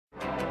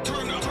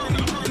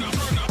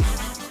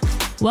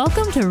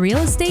Welcome to Real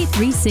Estate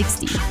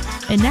 360.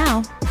 And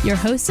now, your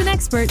hosts and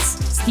experts,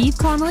 Steve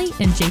Connolly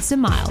and Jason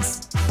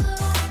Miles.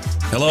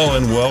 Hello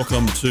and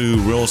welcome to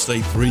Real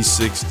Estate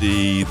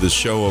 360, the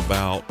show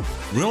about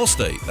real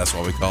estate. That's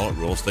why we call it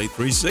Real Estate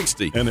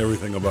 360. And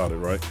everything about it,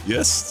 right?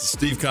 Yes,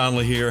 Steve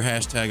Connolly here,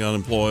 hashtag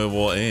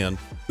unemployable, and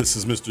this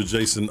is Mr.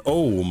 Jason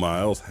O.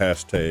 Miles,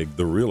 hashtag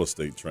the real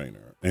estate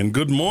trainer. And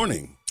good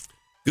morning.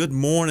 Good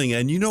morning.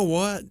 And you know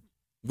what?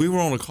 We were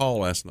on a call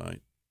last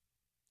night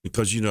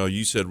because,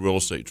 you said real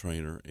estate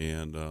trainer,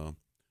 and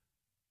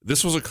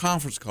this was a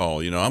conference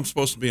call. I'm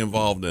supposed to be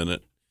involved in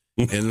it.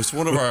 And it's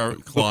one of our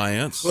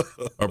clients,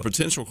 our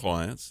potential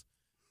clients.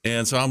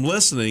 And so I'm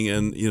listening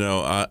and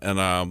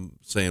I'm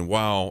saying,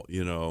 wow,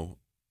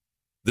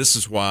 this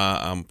is why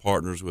I'm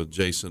partners with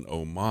Jason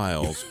O.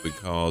 Miles,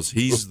 because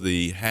he's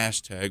the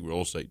hashtag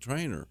real estate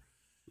trainer.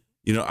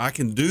 I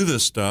can do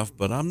this stuff,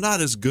 but I'm not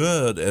as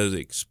good at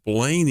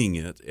explaining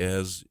it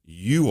as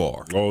you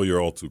are. Oh, you're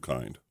all too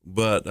kind.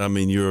 But I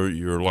mean,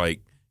 you're like,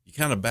 you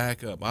kind of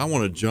back up. I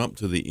want to jump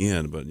to the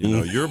end, but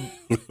you're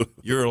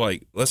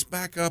like, let's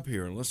back up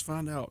here and let's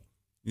find out,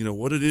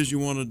 what it is you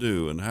want to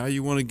do and how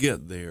you want to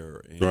get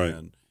there, and right.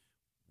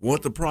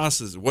 What the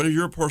process. What are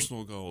your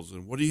personal goals,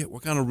 and what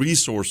kind of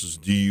resources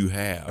do you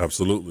have?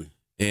 Absolutely.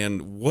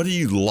 And what do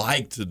you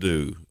like to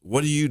do?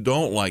 What do you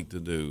don't like to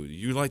do?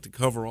 You like to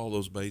cover all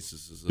those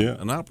bases, yeah.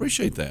 And I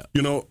appreciate that.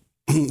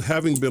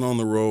 Having been on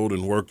the road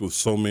and worked with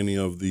so many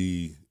of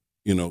the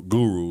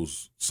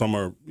gurus, some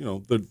are,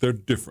 they're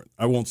different.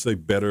 I won't say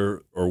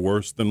better or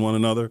worse than one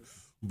another,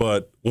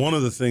 but one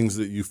of the things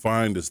that you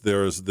find is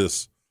there is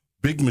this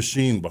big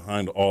machine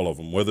behind all of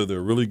them, whether they're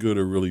really good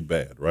or really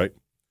bad, right?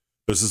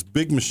 There's this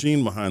big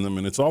machine behind them,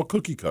 and it's all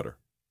cookie cutter.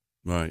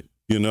 Right.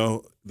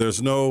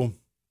 There's no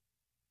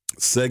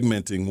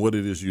segmenting what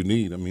it is you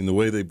need. I mean, the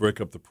way they break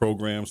up the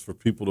programs for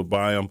people to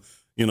buy them,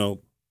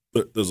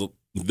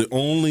 the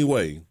only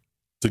way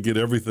to get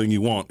everything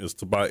you want is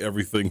to buy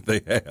everything they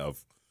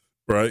have.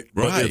 Right.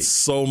 But it's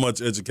so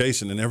much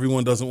education, and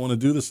everyone doesn't want to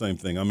do the same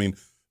thing. I mean,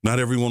 not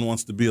everyone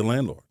wants to be a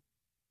landlord.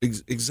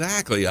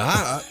 Exactly.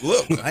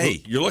 Look,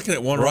 hey, you're looking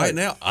at one right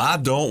now. I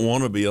don't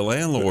want to be a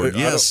landlord.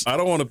 Yes. I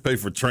don't want to pay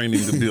for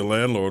training to be a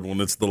landlord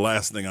when it's the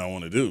last thing I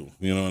want to do.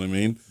 You know what I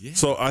mean? Yeah.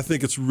 So I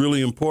think it's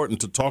really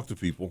important to talk to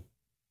people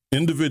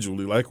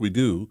individually like we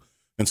do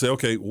and say,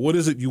 okay, what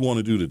is it you want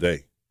to do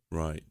today?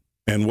 Right.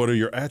 And what are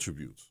your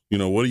attributes?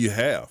 What do you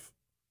have?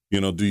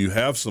 Do you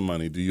have some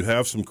money? Do you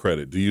have some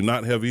credit? Do you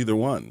not have either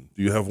one?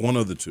 Do you have one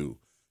of the two?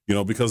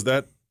 Because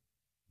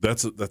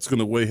that's going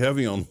to weigh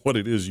heavy on what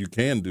it is you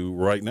can do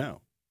right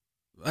now.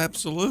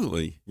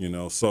 Absolutely.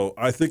 So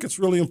I think it's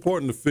really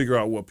important to figure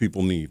out what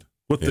people need,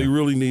 what they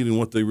really need and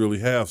what they really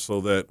have, so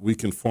that we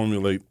can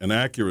formulate an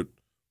accurate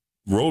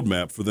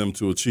roadmap for them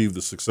to achieve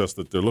the success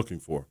that they're looking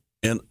for.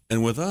 And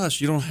with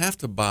us, you don't have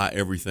to buy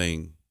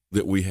everything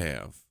that we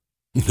have.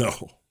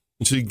 No.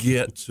 To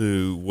get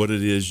to what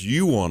it is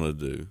you want to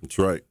do. That's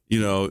right.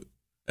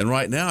 And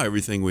right now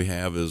everything we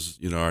have is,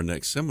 our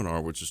next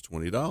seminar, which is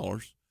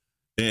 $20.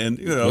 And,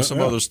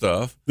 some other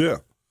stuff. Yeah.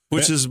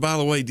 Which is, by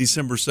the way,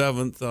 December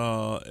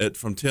 7th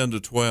from 10 to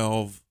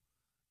 12.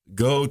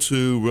 Go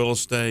to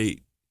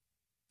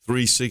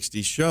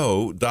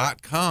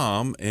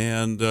realestate360show.com,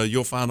 and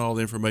you'll find all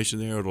the information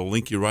there. It'll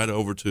link you right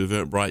over to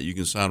Eventbrite. You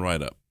can sign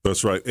right up.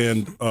 That's right.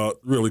 And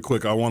really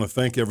quick, I want to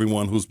thank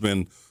everyone who's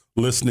been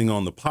listening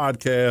on the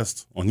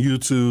podcast, on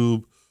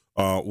YouTube,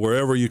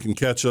 wherever you can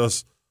catch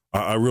us.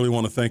 I really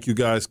want to thank you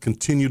guys.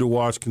 Continue to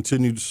watch,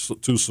 continue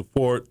to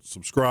support,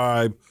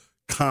 subscribe,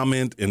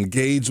 comment,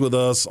 engage with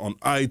us on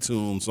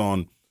iTunes,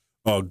 on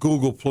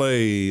Google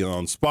Play,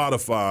 on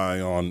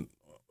Spotify, on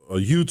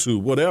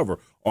YouTube, whatever,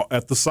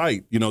 at the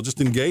site.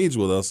 Just engage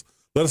with us.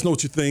 Let us know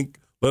what you think.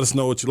 Let us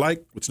know what you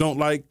like, what you don't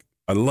like.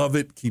 I love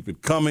it. Keep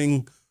it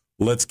coming.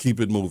 Let's keep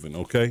it moving,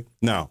 okay?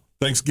 Now,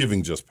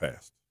 Thanksgiving just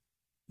passed.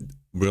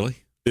 Really?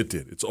 It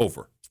did. It's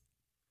over.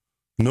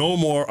 No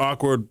more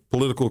awkward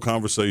political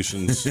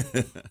conversations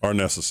are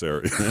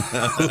necessary.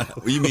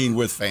 You mean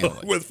with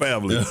family? With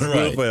family.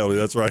 Right. With family,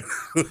 that's right.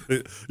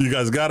 You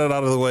guys got it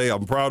out of the way.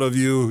 I'm proud of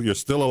you. You're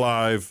still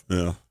alive.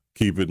 Yeah.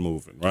 Keep it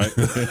moving, right?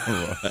 Right.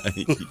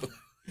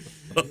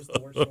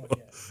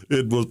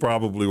 It was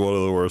probably one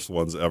of the worst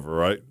ones ever,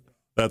 right?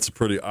 That's a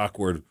pretty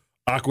awkward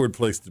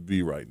place to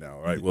be right now,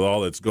 right, with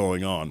all that's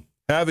going on.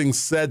 Having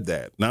said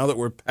that, now that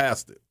we're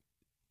past it,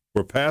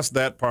 we're past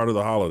that part of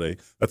the holiday.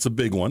 That's a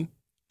big one.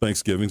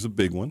 Thanksgiving's a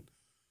big one.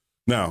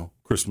 Now,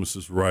 Christmas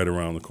is right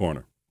around the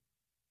corner.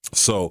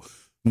 So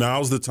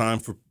now's the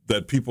time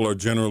that people are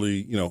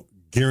generally,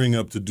 gearing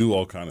up to do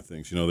all kind of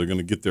things. They're going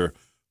to get their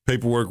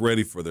paperwork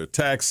ready for their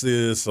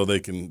taxes so they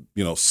can,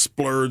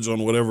 splurge on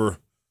whatever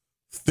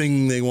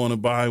thing they want to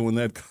buy when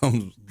that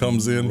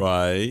comes in.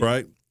 Right.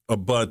 Right.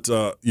 But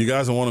you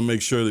guys want to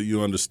make sure that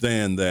you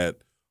understand that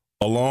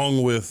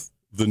along with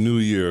the new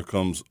year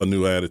comes a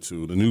new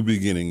attitude, a new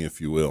beginning, if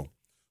you will.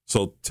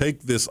 So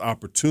take this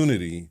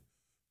opportunity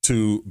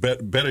to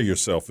better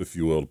yourself, if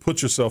you will, to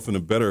put yourself in a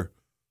better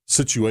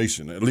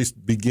situation, at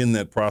least begin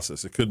that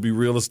process. It could be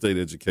real estate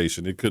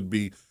education. It could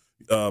be,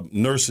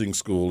 nursing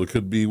school. It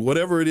could be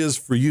whatever it is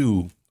for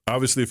you.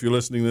 Obviously, if you're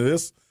listening to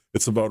this,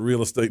 it's about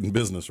real estate and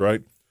business,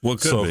 right? Well,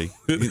 it could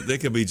be. They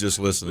could be just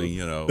listening,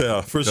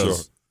 Yeah, for sure.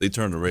 They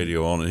turn the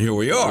radio on, and here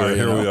we are. Yeah,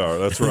 here we are.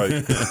 That's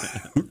right.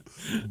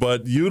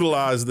 But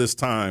utilize this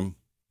time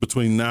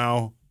between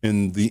now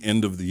and the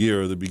end of the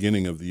year, or the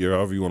beginning of the year,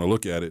 however you want to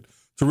look at it,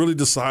 to really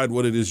decide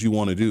what it is you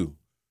want to do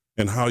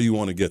and how you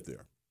want to get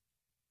there.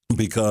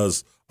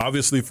 Because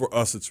obviously for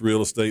us, it's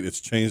real estate. It's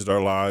changed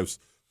our lives.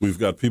 We've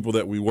got people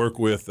that we work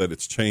with that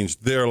it's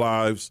changed their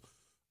lives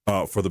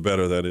for the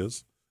better, that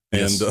is.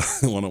 And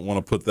Yes. I want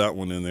to put that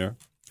one in there.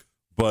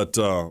 But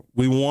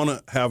we want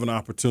to have an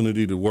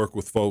opportunity to work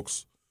with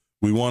folks.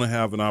 We want to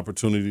have an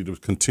opportunity to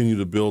continue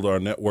to build our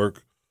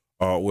network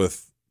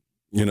with,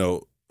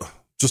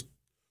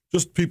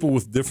 just people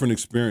with different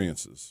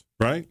experiences,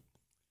 right?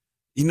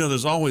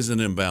 There's always an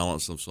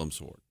imbalance of some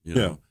sort.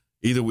 Yeah.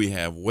 Either we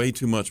have way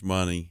too much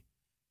money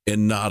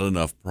and not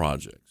enough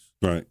projects,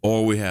 Right.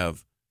 or we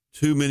have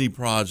too many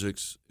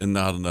projects and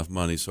not enough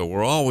money. So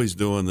we're always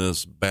doing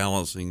this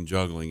balancing,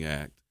 juggling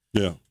act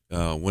Yeah.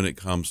 when it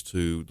comes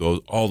to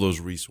all those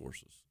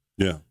resources.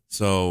 Yeah.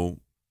 So,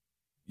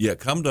 yeah,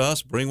 come to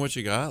us, bring what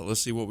you got.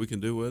 Let's see what we can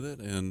do with it,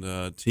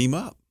 and team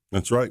up.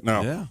 That's right.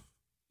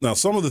 Now,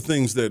 some of the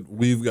things that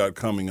we've got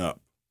coming up,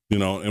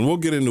 and we'll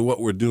get into what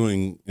we're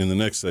doing in the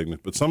next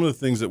segment, but some of the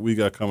things that we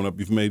got coming up,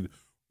 you've made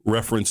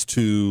reference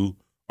to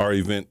our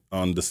event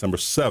on December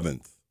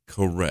 7th,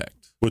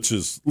 Correct. which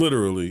is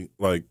literally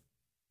like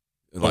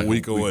a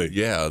week away.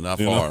 Yeah, not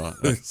You far.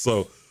 know?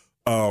 So,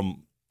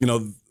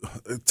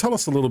 tell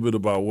us a little bit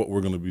about what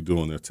we're going to be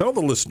doing there. Tell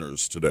the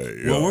listeners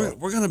today. Well,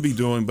 we're going to be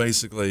doing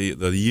basically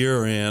the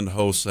year-end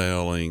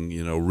wholesaling,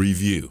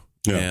 review,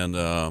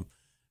 Yeah.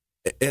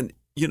 and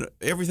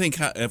everything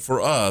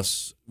for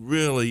us,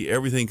 really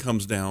everything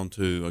comes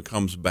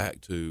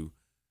back to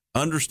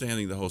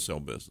understanding the wholesale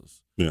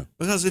business. Yeah.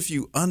 Because if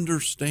you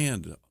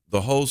understand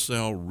the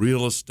wholesale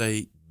real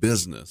estate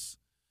business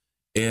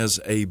as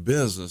a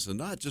business and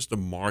not just a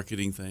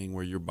marketing thing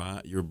where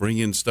you're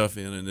bringing stuff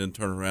in and then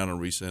turn around and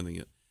resending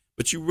it,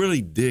 but you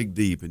really dig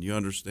deep and you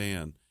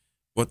understand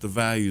what the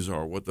values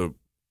are, what the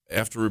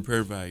after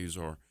repair values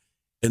are.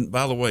 And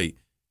by the way,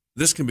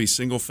 this can be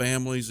single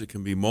families, it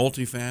can be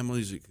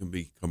multifamilies, it can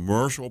be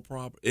commercial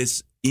property.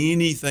 It's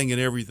anything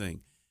and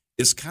everything.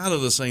 It's kind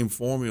of the same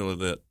formula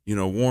that,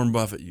 Warren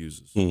Buffett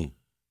uses.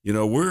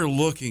 We're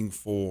looking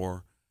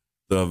for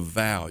the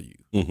value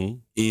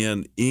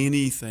in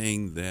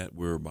anything that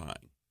we're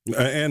buying.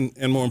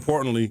 And more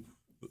importantly,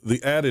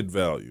 the added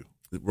value.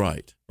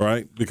 Right.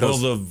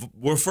 Because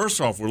first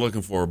off, we're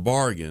looking for a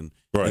bargain,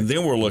 Right. and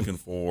then we're looking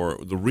for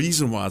the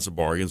reason why it's a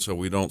bargain so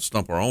we don't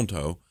stump our own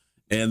toe,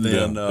 and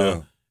then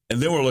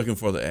and then we're looking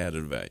for the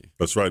added value.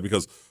 That's right,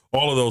 because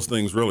all of those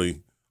things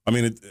really,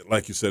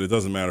 like you said, it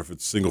doesn't matter if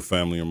it's single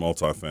family or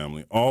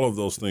multifamily. All of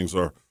those things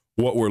are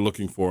what we're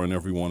looking for in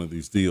every one of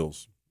these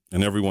deals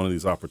and every one of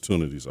these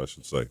opportunities, I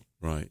should say.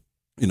 Right.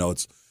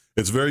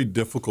 It's very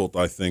difficult,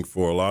 I think,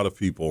 for a lot of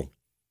people.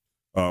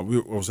 I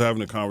was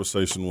having a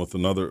conversation with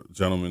another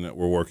gentleman that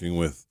we're working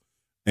with,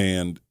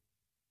 and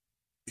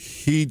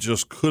he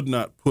just could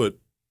not put,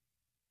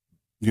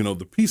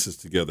 the pieces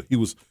together. He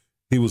was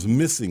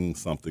missing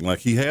something. Like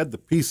he had the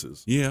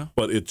pieces, Yeah.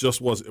 but it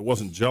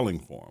wasn't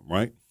gelling for him,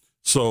 right?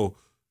 So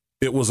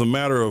it was a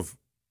matter of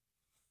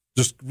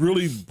just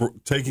really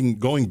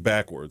going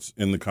backwards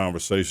in the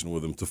conversation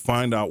with him to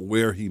find out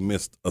where he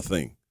missed a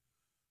thing.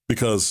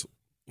 Because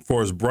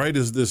for as bright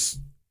as this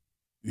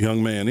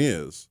young man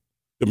is,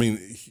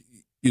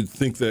 you'd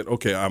think that,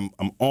 okay, I'm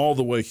all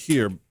the way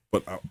here,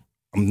 but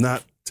I'm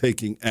not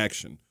taking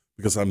action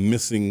because I'm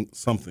missing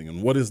something.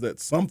 And what is that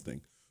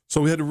something?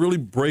 So we had to really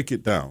break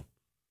it down,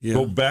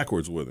 go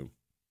backwards with him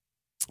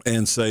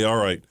and say, all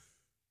right,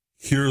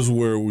 here's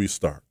where we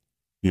start.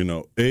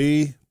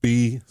 A,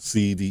 B,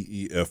 C, D,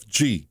 E, F,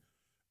 G.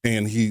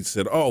 And he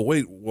said, oh,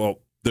 wait, well,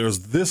 there's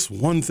this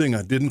one thing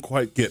I didn't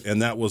quite get.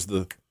 And that was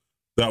the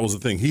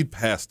thing. He'd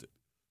passed it.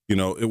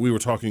 We were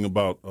talking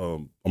about a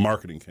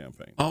marketing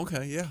campaign.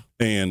 Okay, yeah.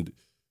 And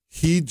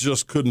he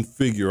just couldn't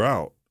figure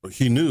out.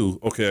 He knew,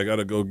 okay, I got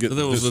to go get So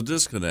there was a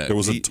disconnect. There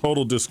was a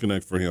total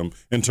disconnect for him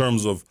in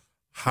terms of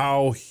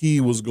how he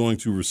was going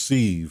to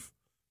receive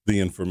the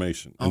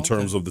information, in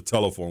terms of the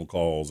telephone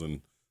calls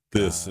and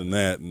this and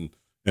that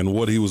and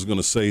what he was going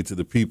to say to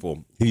the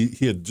people. He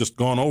had just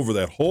gone over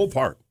that whole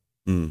part.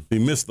 He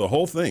missed the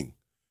whole thing.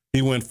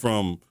 He went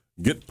from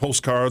get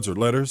postcards or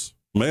letters,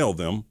 mail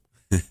them.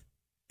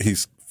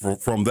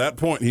 From that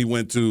point, he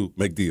went to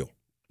make deal.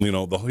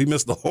 He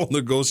missed the whole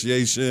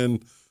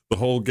negotiation, the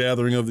whole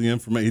gathering of the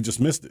information. He just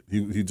missed it.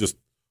 He just,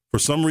 for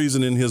some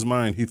reason in his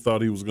mind, he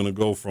thought he was going to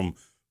go from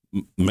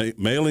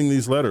mailing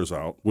these letters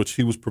out, which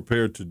he was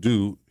prepared to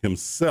do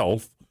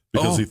himself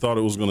because he thought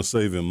it was going to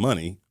save him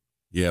money.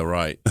 Yeah,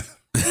 right.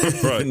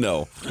 Right.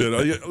 No.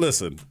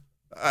 Listen,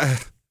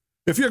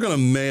 if you're going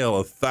to mail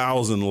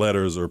 1,000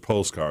 letters or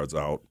postcards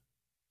out,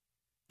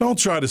 don't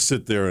try to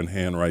sit there and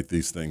handwrite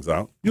these things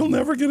out. You'll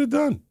never get it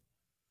done.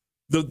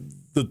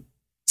 The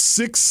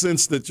 6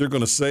 cents that you're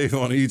going to save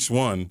on each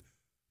one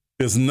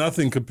is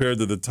nothing compared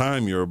to the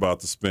time you're about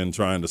to spend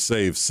trying to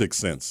save 6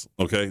 cents.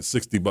 Okay,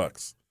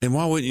 $60. And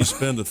why wouldn't you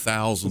spend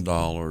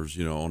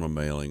 $1,000, on a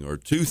mailing or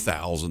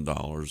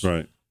 $2,000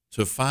 Right.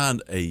 to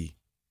find a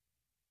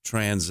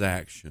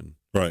transaction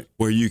Right.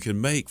 where you can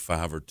make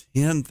 $5,000 or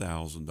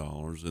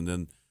 $10,000, and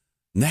then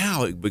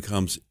now it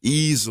becomes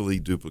easily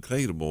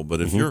duplicatable.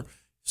 But if you're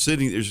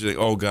sitting there, you're like,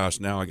 oh gosh,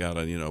 now I got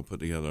to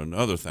put together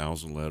another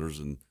 1,000 letters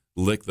and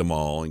lick them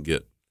all and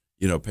get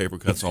paper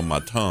cuts on my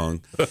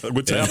tongue,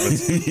 Which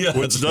happens. Yeah,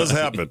 Which does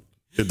happen.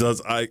 It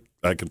does. I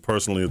can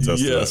personally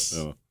attest Yes. to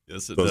that.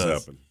 Yes, it does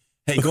does happen.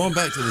 Hey, going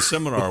back to the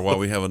seminar while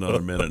we have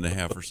another minute and a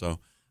half or so.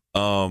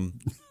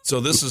 So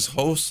this is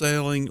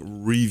wholesaling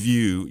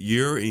review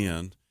year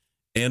end,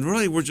 and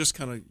really we're just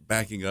kind of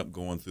backing up,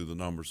 going through the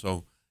numbers.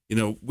 So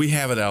we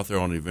have it out there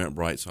on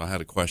Eventbrite. So I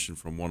had a question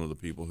from one of the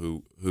people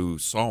who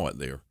saw it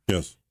there.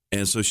 Yes.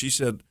 And so she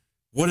said,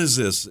 "What is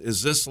this?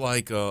 Is this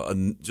like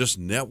just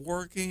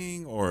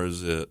networking, or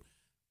is it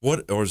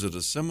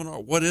a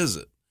seminar? What is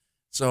it?"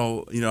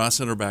 So I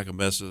sent her back a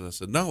message. I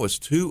said, "No, it's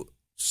 2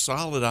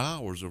 solid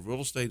hours of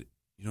real estate,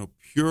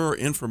 pure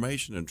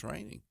information and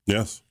training.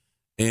 Yes.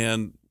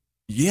 And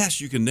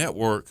yes, you can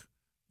network,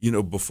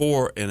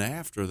 before and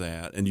after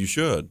that, and you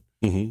should,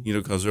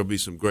 because there'll be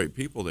some great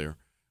people there.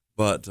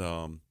 But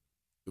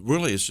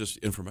really, it's just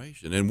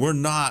information, and we're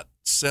not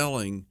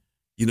selling,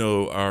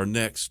 our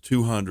next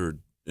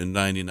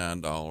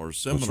 $299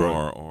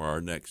 seminar or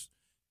our next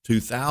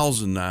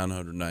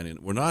 $2,999.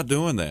 We're not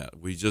doing that.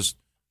 We're just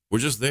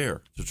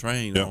there to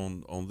train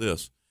on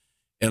this,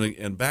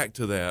 and back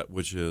to that,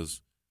 which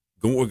is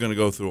we're going to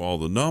go through all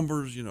the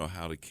numbers,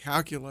 how to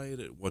calculate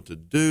it, what to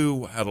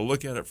do, how to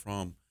look at it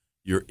from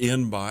your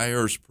end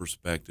buyer's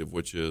perspective,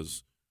 which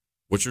is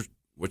what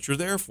you're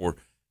there for.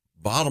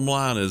 Bottom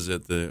line is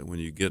that when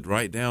you get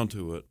right down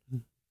to it,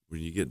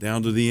 when you get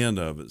down to the end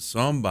of it,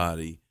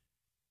 somebody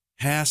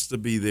has to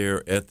be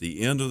there at the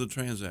end of the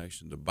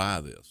transaction to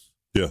buy this.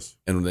 Yes.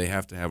 And they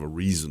have to have a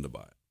reason to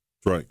buy it.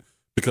 Right.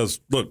 Because,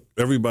 look,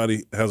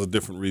 everybody has a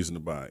different reason to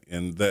buy,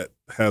 and that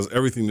has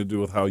everything to do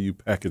with how you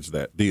package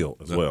that deal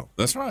as well.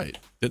 That's right.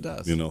 It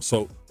does.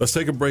 So let's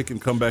take a break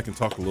and come back and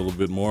talk a little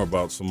bit more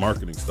about some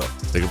marketing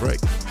stuff. Take a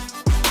break.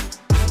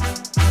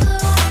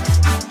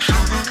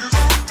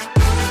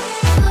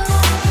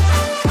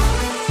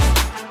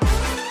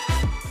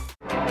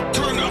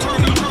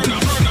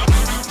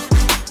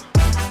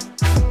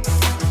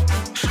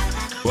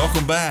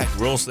 Welcome back,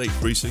 Real Estate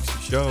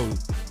 360 Show.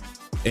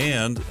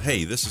 And,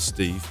 hey, this is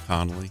Steve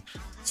Connolly.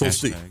 So,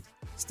 Hashtag.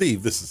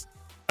 Steve,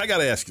 I got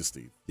to ask you,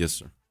 Steve. Yes,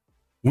 sir.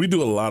 We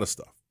do a lot of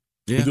stuff.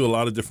 Yeah. We do a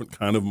lot of different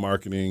kind of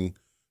marketing.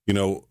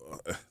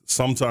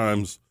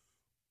 Sometimes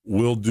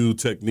we'll do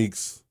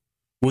techniques.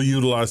 We'll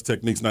utilize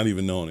techniques not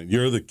even knowing it.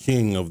 You're the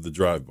king of the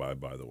drive-by,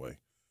 by the way.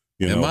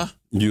 Am I?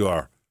 You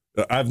are.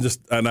 I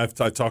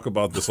talk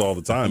about this all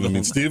the time. I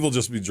mean, Steve will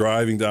just be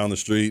driving down the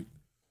street,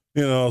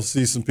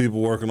 see some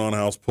people working on a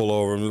house, pull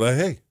over and be like,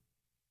 "Hey,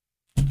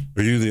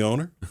 are you the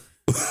owner?"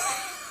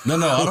 No,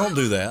 I don't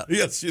do that.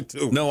 Yes, you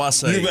do. No, I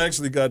say. You've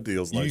actually got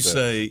deals like that. You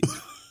say,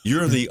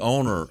 "You're the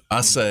owner."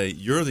 I say,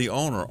 "You're the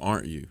owner,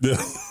 aren't you?"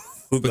 Yeah.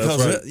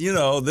 Because, That's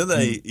right. then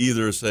they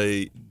either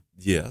say,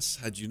 "Yes,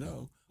 how'd you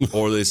know?"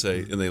 Or they say,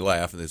 and they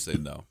laugh and they say,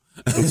 "No."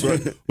 That's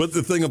right. But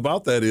the thing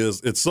about that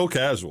is it's so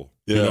casual.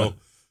 Yeah.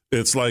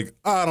 It's like,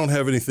 I don't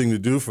have anything to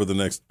do for the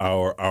next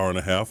hour and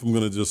a half. I'm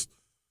going to just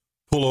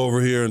pull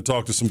over here and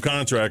talk to some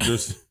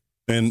contractors.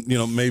 And,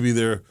 maybe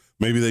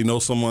they know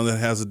someone that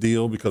has a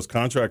deal, because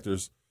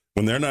contractors,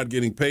 when they're not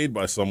getting paid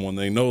by someone,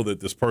 they know that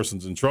this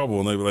person's in trouble,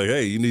 and they be like,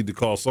 "Hey, you need to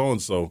call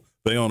so-and-so.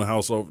 They own a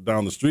house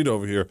down the street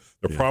over here.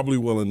 They're probably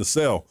willing to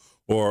sell,"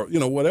 or,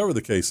 whatever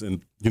the case.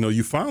 And,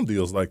 you found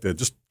deals like that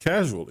just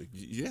casually.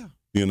 Yeah.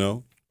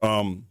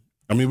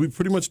 We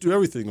pretty much do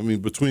everything. I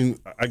mean, between,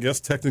 I guess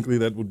technically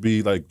that would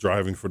be like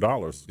driving for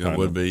dollars. It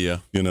would be, yeah.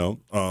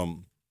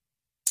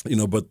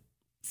 But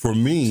for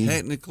me,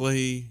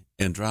 technically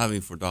and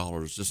driving for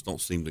dollars just don't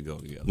seem to go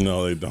together.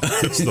 No, they don't.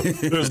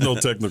 There's no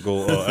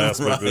technical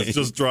aspect. Right. It's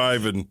just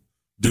drive and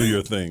do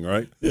your thing,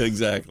 right? Yeah,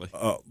 exactly.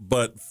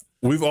 But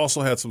we've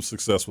also had some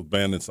success with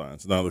bandit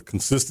signs. Now, the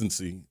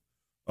consistency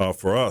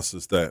for us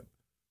is that,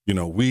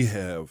 we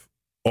have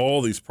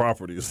all these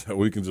properties that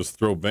we can just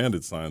throw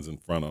bandit signs in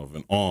front of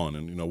and on,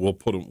 and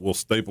we'll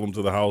staple them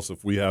to the house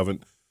if we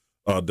haven't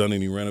done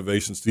any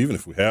renovations, even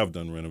if we have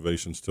done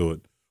renovations to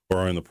it or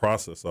are in the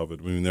process of it.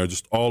 I mean, they're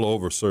just all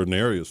over certain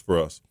areas for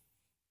us.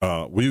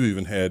 We've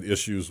even had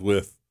issues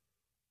with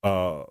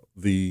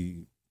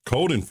the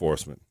code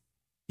enforcement.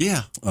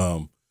 Yeah,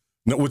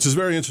 which is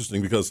very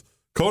interesting, because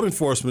code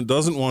enforcement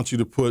doesn't want you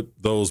to put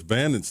those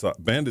bandit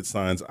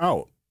signs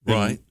out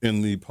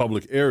in the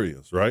public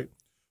areas, right?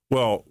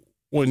 Well,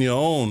 when you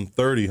own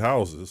 30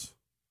 houses,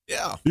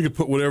 yeah, you can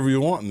put whatever you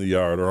want in the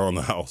yard or on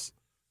the house.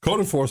 Code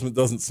enforcement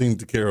doesn't seem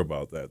to care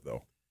about that,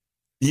 though.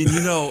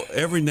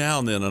 Every now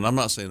and then, and I'm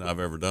not saying I've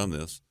ever done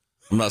this.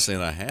 I'm not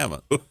saying I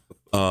haven't.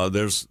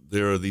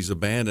 There are these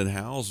abandoned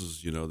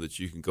houses, that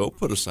you can go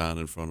put a sign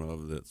in front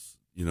of that's,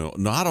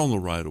 not on the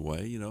right of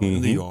way,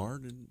 in the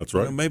yard. And, that's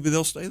right. Maybe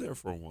they'll stay there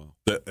for a while.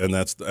 And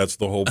that's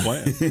the whole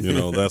plan.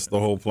 That's the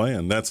whole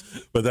plan.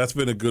 But that's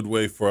been a good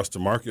way for us to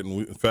market.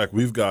 And in fact,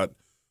 we've got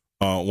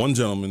one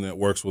gentleman that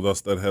works with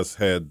us that has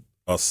had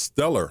a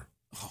stellar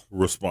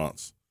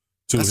response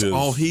to That's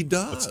all he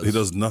does. He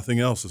does nothing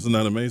else. Isn't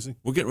that amazing?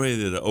 We're getting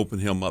ready to open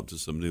him up to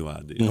some new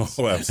ideas.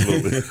 Oh,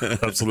 absolutely.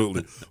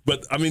 Absolutely.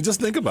 But,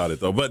 just think about it,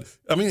 though. But,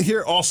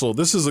 here also,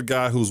 this is a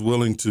guy who's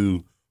willing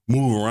to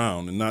move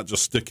around and not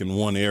just stick in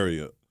one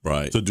area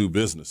to do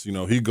business.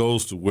 He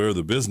goes to where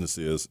the business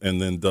is and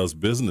then does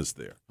business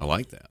there. I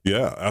like that.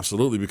 Yeah,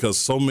 absolutely. Because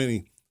so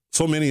many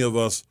of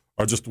us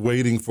are just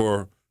waiting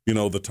for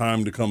the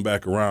time to come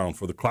back around,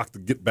 for the clock to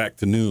get back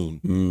to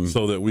noon,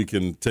 so that we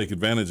can take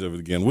advantage of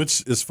it again.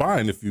 Which is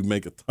fine if you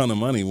make a ton of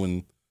money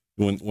when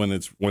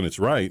it's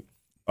right,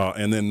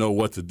 and then know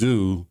what to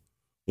do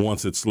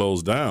once it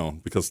slows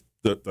down, because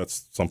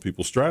that's some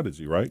people's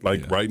strategy, right?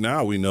 Like right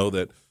now, we know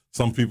that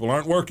some people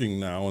aren't working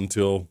now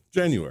until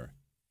January.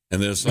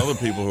 And there's other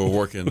people who are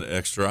working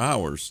extra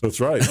hours. That's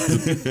right.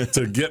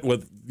 to get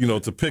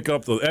to pick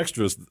up the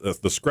extras,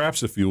 the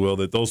scraps, if you will,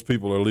 that those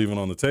people are leaving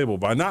on the table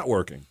by not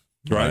working.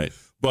 Right.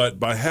 But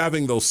by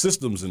having those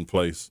systems in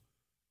place,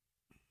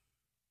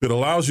 it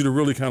allows you to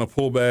really kind of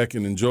pull back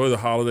and enjoy the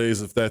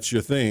holidays if that's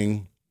your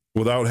thing,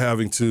 without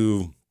having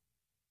to,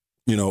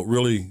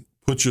 really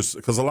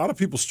because a lot of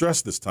people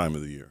stress this time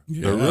of the year.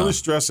 Yeah. They're really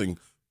stressing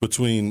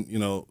between,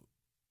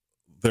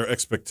 their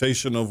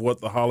expectation of what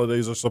the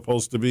holidays are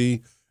supposed to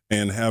be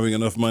and having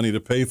enough money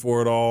to pay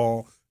for it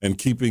all and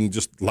keeping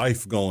just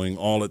life going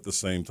all at the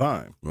same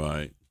time.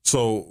 Right.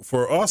 So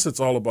for us,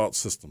 it's all about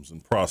systems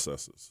and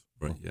processes.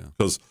 Right, yeah.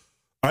 Because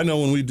I know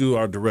when we do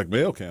our direct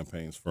mail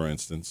campaigns, for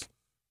instance,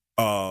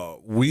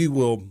 we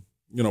will,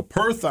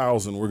 per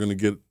 1,000, we're going to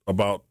get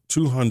about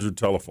 200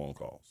 telephone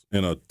calls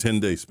in a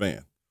 10-day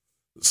span.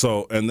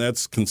 So, and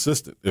that's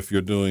consistent. If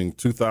you're doing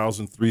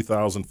 2,000,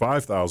 3,000,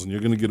 5,000, you're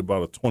going to get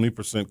about a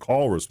 20%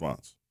 call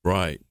response.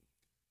 Right.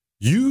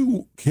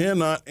 You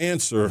cannot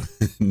answer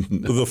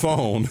the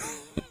phone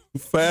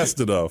fast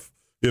enough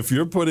if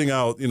you're putting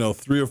out,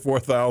 3,000 or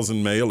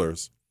 4,000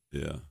 mailers.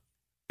 Yeah.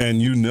 And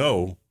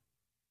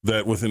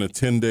that within a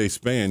 10-day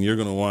span, you're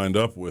going to wind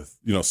up with,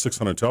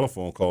 600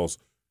 telephone calls.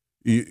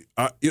 It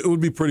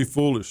would be pretty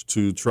foolish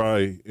to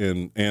try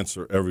and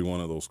answer every one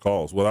of those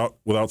calls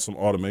without some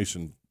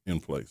automation in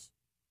place.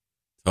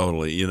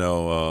 Totally.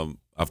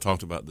 I've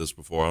talked about this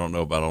before. I don't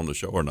know about on the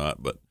show or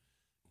not, but,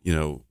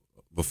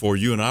 before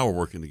you and I were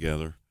working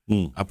together,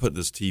 I put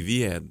this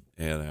TV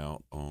ad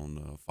out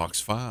on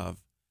Fox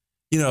 5.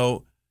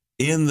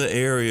 In the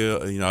area,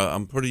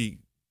 I'm pretty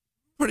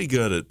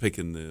good at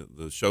picking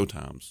the show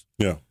times.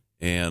 Yeah.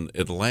 And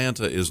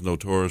Atlanta is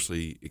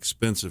notoriously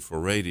expensive for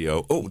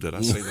radio. Oh, did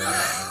I say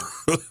that?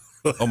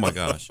 Oh, my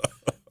gosh.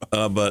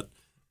 But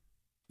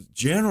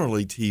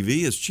generally,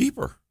 TV is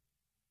cheaper.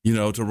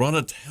 To run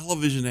a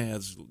television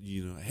ads,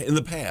 in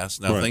the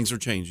past, now things are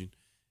changing,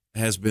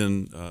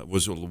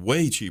 was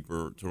way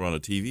cheaper to run a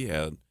TV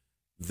ad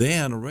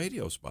than a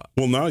radio spot.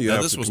 Well, now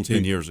this was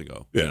 10 years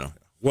ago. Yeah.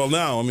 Well,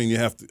 now, you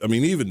have to,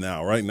 even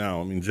now, right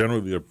now,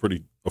 generally they're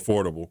pretty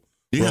affordable.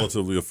 Yeah.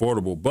 Relatively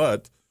affordable,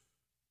 but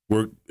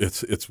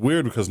it's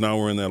weird because now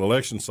we're in that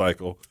election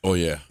cycle. Oh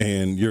yeah,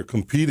 and you're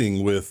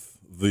competing with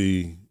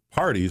the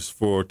parties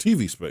for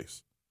TV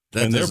space,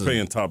 and they're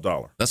paying top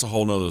dollar. That's a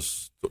whole nother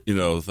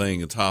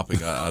thing, a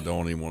topic I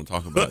don't even want to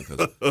talk about,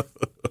 because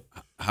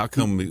how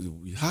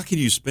can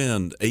you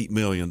spend $8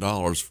 million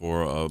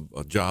for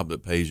a job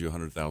that pays you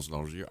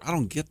 $100,000 a year? I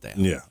don't get that.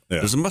 Yeah.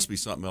 There must be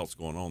something else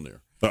going on there.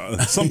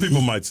 Some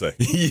people might say.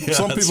 Yeah,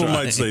 some people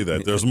might say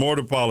that. There's more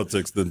to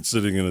politics than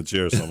sitting in a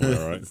chair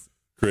somewhere, right?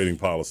 Creating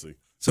policy.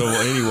 So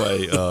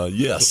anyway,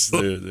 yes,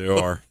 there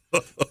are.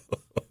 So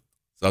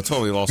I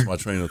totally lost my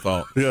train of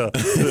thought. Yeah.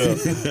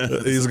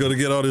 He's going to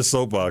get on his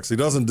soapbox. He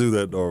doesn't do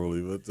that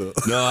normally, but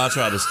no, I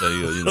try to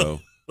stay,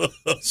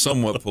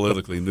 somewhat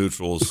politically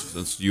neutral,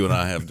 since you and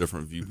I have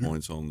different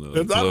viewpoints on the.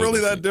 They're not really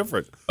that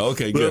different.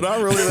 Okay, good.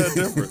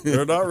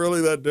 They're not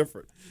really that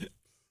different.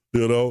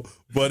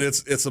 But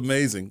it's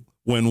amazing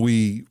when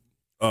we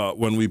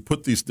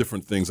put these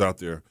different things out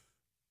there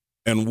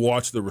and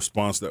watch the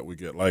response that we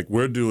get. Like,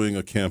 we're doing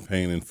a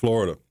campaign in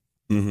Florida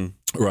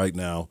right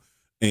now,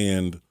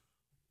 and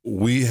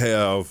we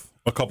have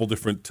a couple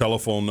different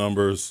telephone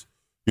numbers,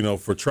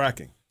 for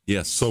tracking.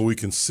 Yes. So we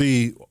can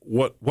see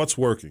what's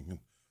working,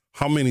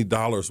 how many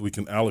dollars we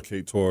can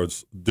allocate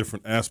towards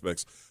different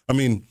aspects.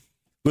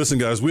 Listen,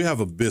 guys, we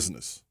have a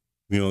business,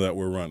 that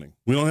we're running.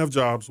 We don't have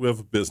jobs. We have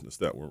a business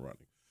that we're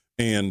running.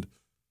 And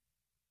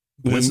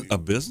a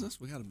business?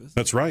 We got a business.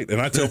 That's right.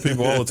 And I tell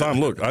people all the time,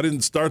 look, I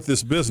didn't start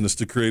this business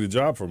to create a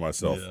job for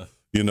myself,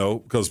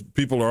 because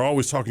people are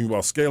always talking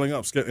about scaling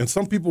up. And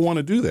some people want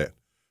to do that,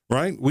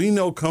 right? We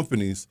know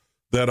companies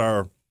that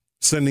are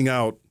sending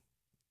out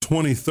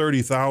 20,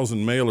 30,000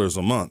 mailers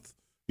a month,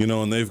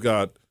 and they've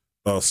got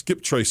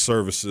skip trace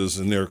services,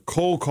 and they're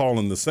cold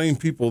calling the same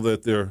people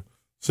that they're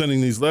sending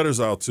these letters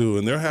out to,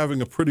 and they're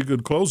having a pretty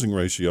good closing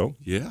ratio.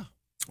 Yeah.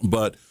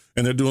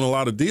 And they're doing a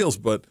lot of deals,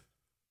 but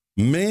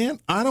man,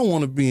 I don't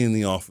want to be in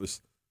the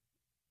office,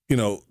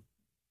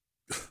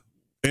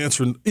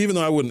 answering, even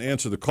though I wouldn't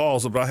answer the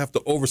calls, but I have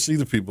to oversee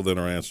the people that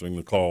are answering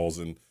the calls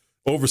and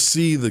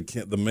oversee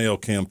the mail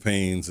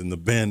campaigns and the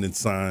banding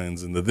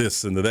signs and the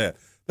this and the that.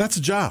 That's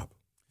a job.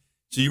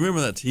 So you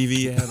remember that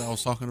TV ad I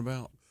was talking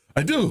about?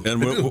 I do.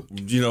 And,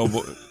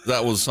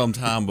 that was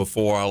sometime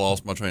before I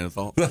lost my train of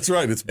thought. That's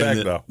right. It's back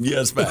now.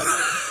 Yeah, it's back.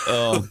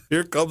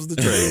 Here comes the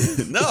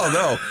train.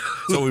 No.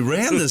 So we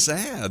ran this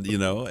ad,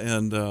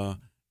 and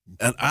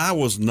I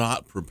was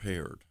not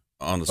prepared,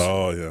 honestly.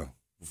 Oh, yeah.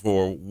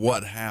 For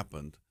what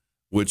happened,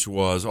 which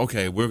was,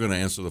 okay, we're going to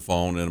answer the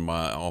phone. In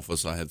my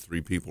office, I had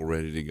 3 people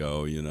ready to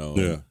go,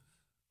 Yeah.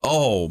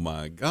 Oh,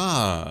 my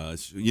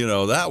gosh.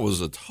 That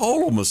was a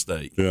total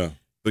mistake. Yeah.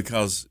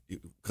 Because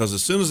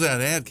as soon as that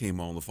ad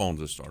came on, the phone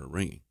just started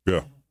ringing.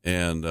 Yeah.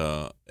 And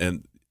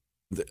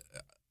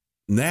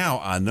now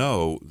I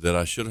know that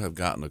I should have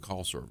gotten a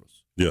call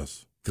service.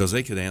 Yes. Because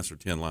they could answer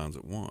 10 lines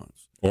at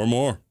once. Or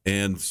more.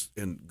 And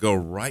go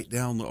right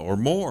down or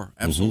more,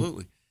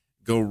 absolutely. Mm-hmm.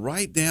 Go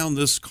right down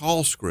this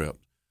call script,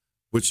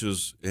 which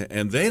is,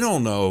 and they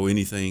don't know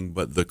anything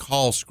but the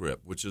call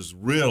script, which is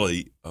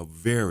really a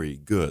very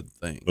good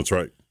thing. That's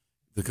right.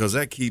 Because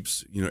that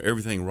keeps,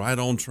 everything right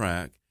on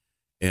track.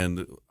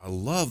 And I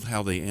loved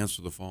how they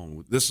answer the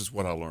phone. This is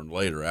what I learned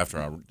later after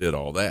I did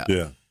all that.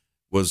 Yeah.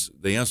 Was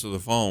they answer the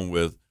phone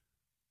with,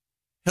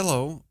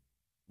 hello,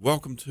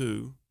 welcome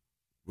to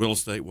real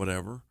estate,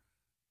 whatever.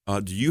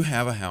 Do you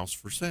have a house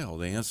for sale?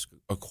 They ask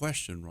a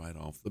question right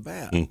off the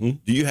bat. Mm-hmm.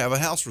 Do you have a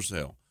house for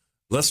sale?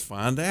 Let's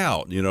find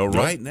out,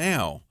 right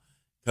now.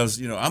 Because,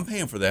 I'm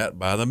paying for that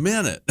by the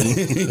minute.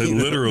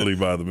 Literally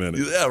by the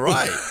minute. Yeah,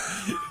 right.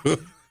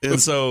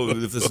 And so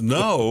if it's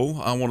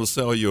no, I want to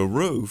sell you a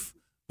roof,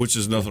 which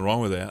is nothing wrong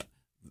with that.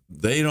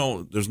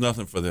 There's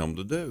nothing for them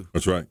to do.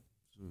 That's right.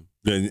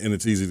 And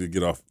it's easy to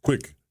get off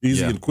quick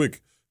to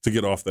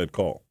get off that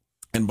call.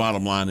 And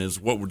bottom line is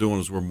what we're doing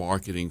is we're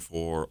marketing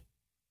for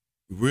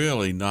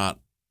really not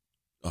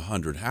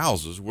 100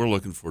 houses. We're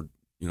looking for,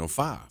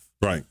 5.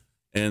 Right.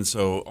 And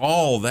so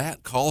all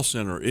that call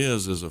center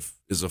is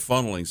a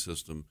funneling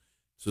system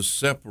to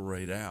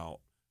separate out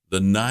the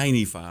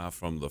 95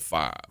 from the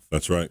 5.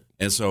 That's right.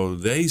 And so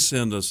they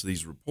send us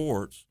these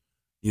reports,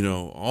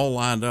 all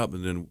lined up,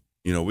 and then,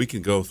 we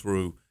can go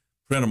through,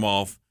 print them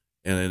off,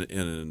 and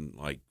in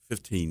like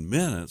 15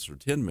 minutes or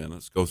 10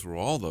 minutes, go through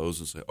all those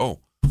and say,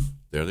 oh,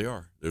 there they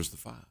are. There's the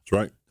 5. That's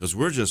right. Because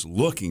we're just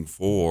looking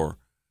for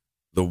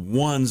the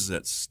ones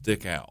that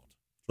stick out.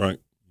 Right.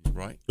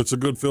 Right. It's a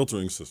good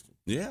filtering system.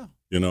 Yeah.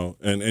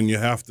 And you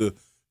have to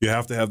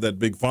have that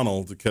big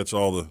funnel to catch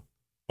all the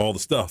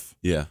stuff.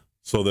 Yeah.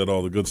 So that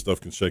all the good stuff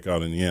can shake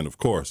out in the end, of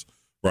course.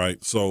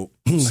 Right. So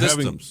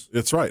systems.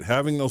 It's right.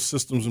 Having those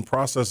systems and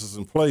processes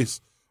in place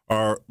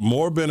are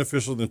more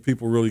beneficial than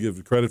people really give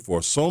you credit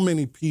for. So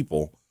many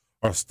people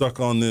are stuck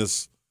on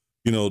this,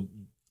 DIY,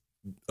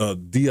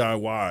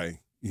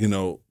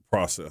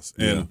 process.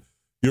 And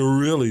you're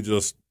really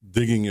just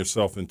digging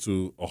yourself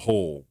into a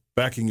hole,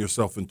 backing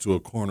yourself into a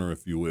corner,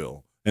 if you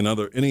will. And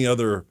any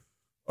other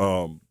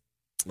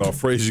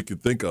phrase you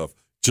could think of.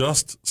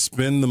 Just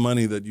spend the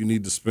money that you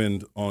need to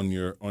spend on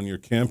your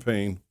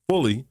campaign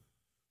fully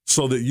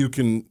so that you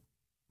can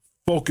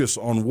focus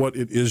on what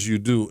it is you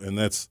do, and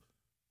that's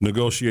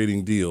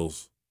negotiating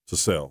deals to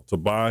sell, to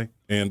buy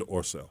and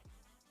or sell.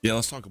 Yeah,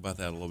 let's talk about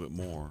that a little bit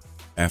more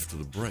after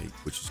the break,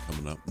 which is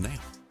coming up now.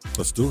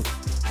 Let's do it.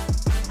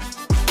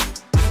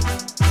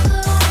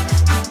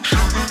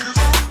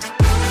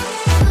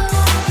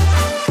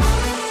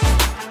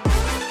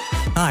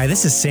 Hi,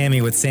 this is Sammy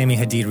with Sammy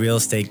Hadid Real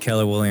Estate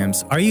Keller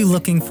Williams. Are you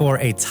looking for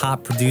a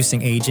top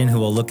producing agent who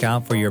will look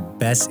out for your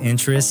best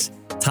interests,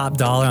 top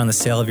dollar on the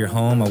sale of your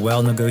home, a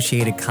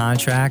well-negotiated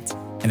contract,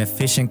 an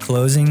efficient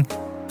closing?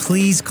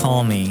 Please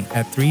call me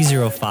at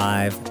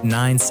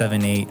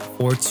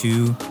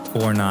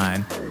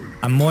 305-978-4249.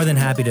 I'm more than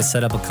happy to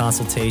set up a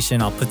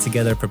consultation. I'll put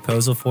together a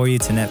proposal for you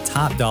to net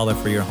top dollar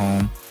for your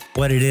home,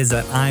 what it is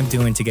that I'm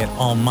doing to get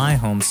all my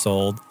homes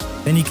sold.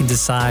 Then you can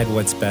decide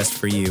what's best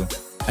for you.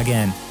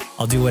 Again,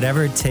 I'll do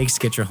whatever it takes to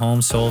get your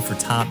home sold for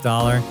top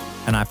dollar,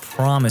 and I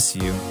promise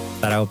you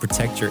that I will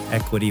protect your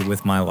equity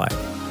with my life.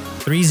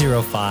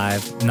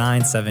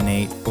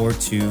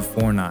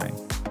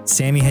 305-978-4249.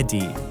 Sammy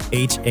Hadid,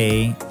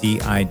 Hadid.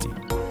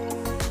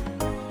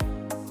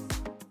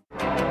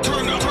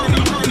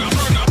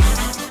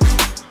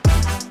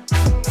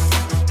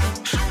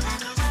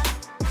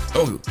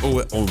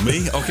 Oh,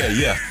 me? Okay,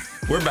 yeah.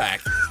 We're back.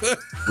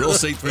 Real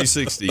Estate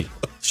 360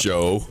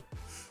 show.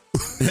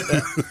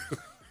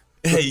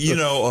 Hey,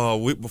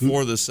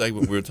 before this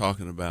segment, we were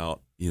talking about,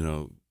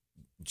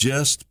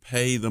 just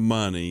pay the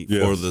money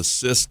for the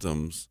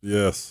systems.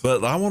 Yes.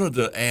 But I wanted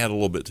to add a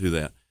little bit to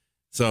that.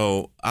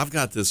 So I've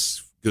got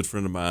this good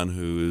friend of mine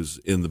who is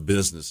in the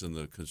business, in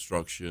the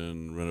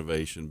construction,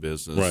 renovation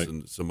business, right,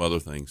 and some other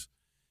things.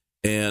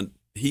 And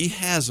he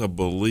has a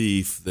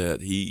belief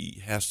that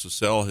he has to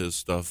sell his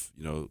stuff,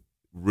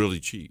 really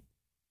cheap.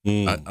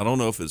 I don't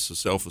know if it's a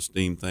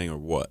self-esteem thing or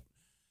what.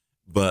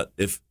 But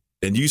if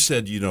And you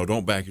said,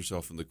 don't back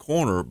yourself in the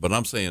corner, but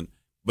I'm saying,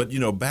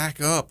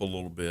 back up a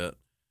little bit,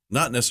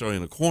 not necessarily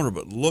in the corner,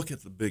 but look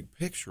at the big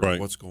picture of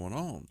what's going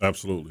on.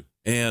 Absolutely.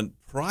 And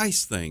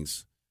price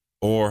things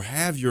or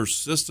have your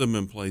system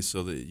in place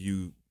so that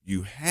you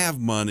have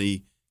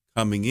money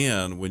coming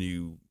in when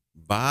you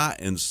buy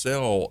and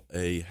sell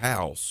a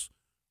house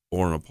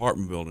or an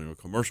apartment building or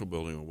commercial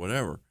building or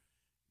whatever.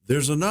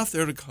 There's enough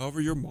there to cover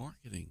your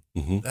marketing.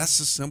 Mm-hmm. That's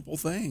a simple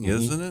thing,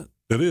 isn't it?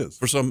 It is.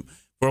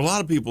 For a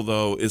lot of people,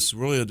 though, it's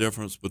really a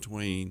difference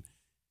between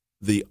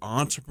the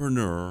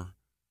entrepreneur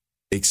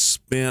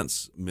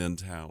expense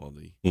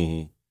mentality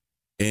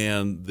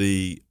and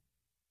the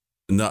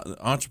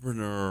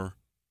entrepreneur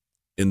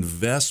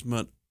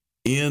investment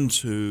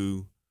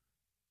into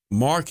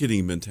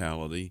marketing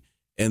mentality,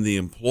 and the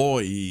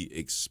employee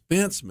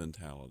expense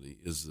mentality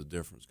is the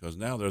difference. Because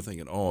now they're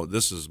thinking, oh,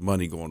 this is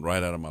money going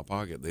right out of my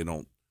pocket. They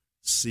don't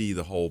see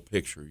the whole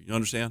picture. You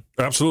understand?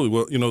 Absolutely.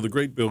 Well, the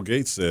great Bill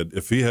Gates said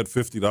if he had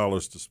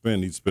 $50 to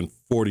spend, he'd spend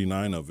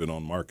 49 of it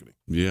on marketing.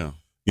 Yeah.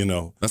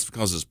 That's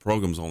because his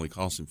program's only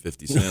cost him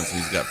 50 cents.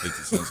 And he's got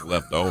 50 cents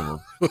left over.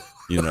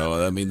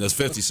 Those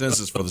 50 cents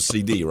is for the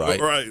CD,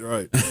 right?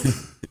 Right.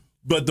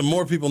 But the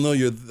more people know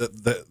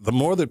the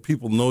more that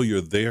people know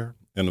you're there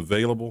and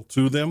available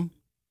to them,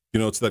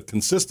 it's that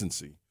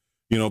consistency.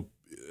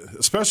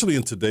 Especially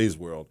in today's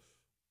world,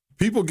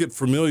 people get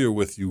familiar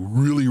with you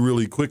really,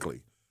 really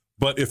quickly.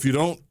 But if you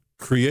don't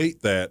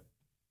create that,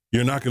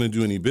 you're not going to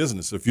do any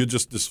business. If you're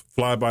just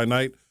fly by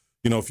night,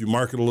 if you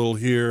market a little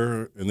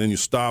here and then you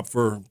stop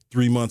for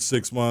 3 months,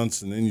 6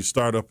 months, and then you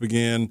start up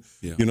again,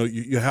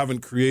 you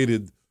haven't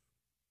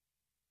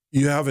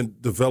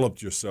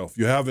developed yourself.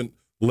 You haven't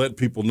let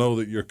people know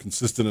that you're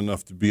consistent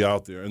enough to be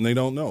out there, and they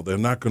don't know. They're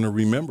not going to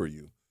remember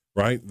you,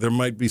 right? There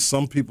might be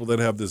some people that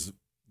have this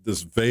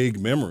vague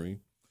memory,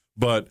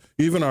 but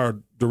even our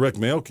direct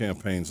mail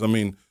campaigns,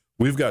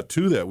 we've got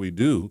 2 that we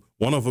do.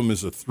 One of them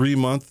is a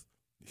 3-month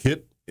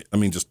hit.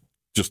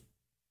 Just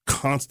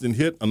constant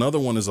hit. Another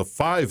one is a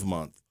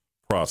 5-month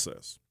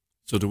process.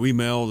 So do we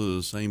mail to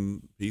the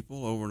same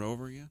people over and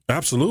over again?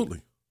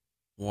 Absolutely.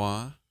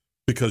 Why?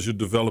 Because you're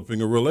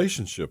developing a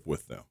relationship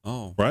with them.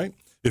 Oh. Right?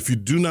 If you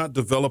do not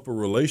develop a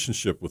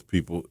relationship with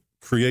people,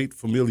 create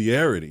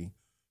familiarity,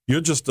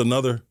 you're just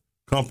another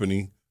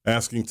company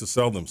asking to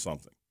sell them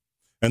something.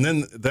 And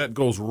then that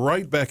goes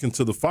right back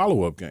into the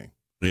follow-up game.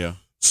 Yeah.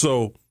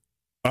 So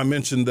I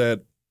mentioned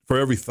that for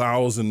every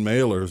 1,000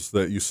 mailers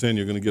that you send,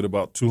 you're going to get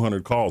about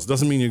 200 calls.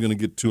 Doesn't mean you're going to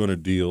get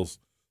 200 deals.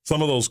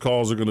 Some of those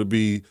calls are going to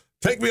be,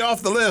 take me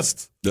off the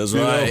list. That's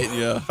right,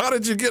 yeah. How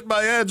did you get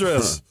my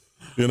address?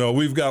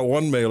 We've got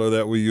one mailer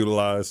that we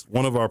utilize.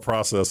 One of our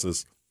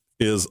processes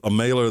is a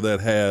mailer that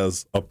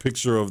has a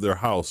picture of their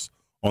house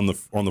on the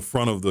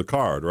front of the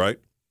card, right?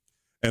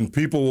 And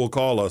people will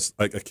call us,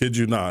 I kid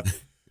you not,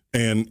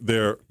 and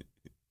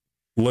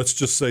let's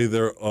just say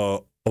they're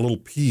a little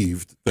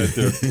peeved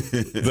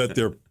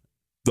that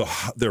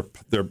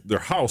their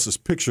house is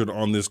pictured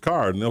on this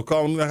card, and they'll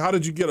call them, how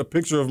did you get a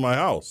picture of my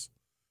house?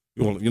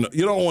 You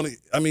don't want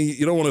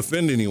to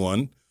offend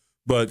anyone,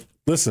 but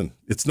listen,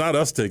 it's not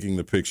us taking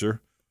the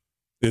picture.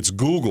 It's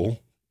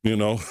Google,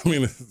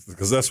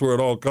 because that's where it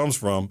all comes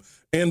from.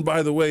 And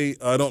by the way,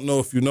 I don't know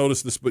if you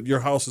noticed this, but your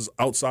house is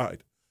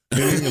outside.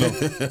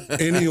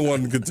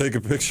 Anyone can take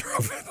a picture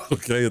of it.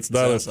 Okay, it's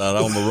not outside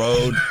on the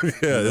road.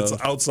 Yeah, it's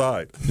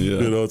outside. Yeah.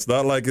 It's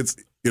not like it's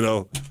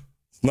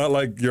not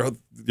like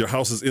your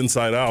house is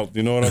inside out.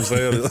 You know what I'm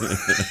saying?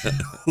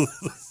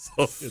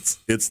 So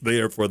it's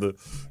there for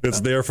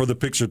the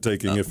picture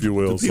taking, if you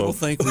will.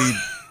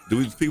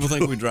 Do people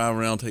think we drive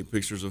around, take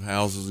pictures of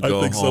houses, and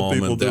go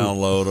home and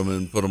download them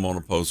and put them on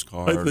a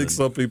postcard? I think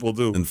some people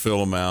do, and fill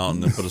them out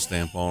and then put a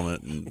stamp on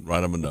it and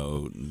write them a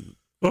note.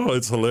 Oh,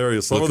 it's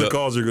hilarious. Some of the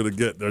calls you're going to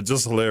get, they're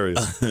just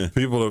hilarious.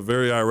 People are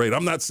very irate.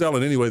 I'm not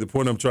selling anyway. The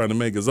point I'm trying to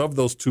make is of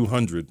those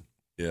 200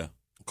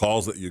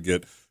 calls that you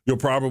get, you're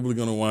probably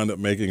going to wind up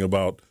making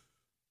about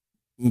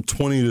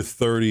 20 to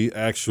 30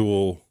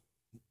 actual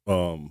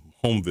home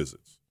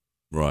visits.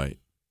 Right.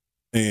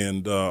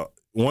 And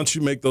once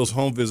you make those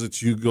home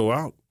visits, you go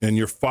out and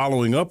you're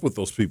following up with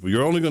those people.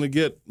 You're only going to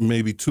get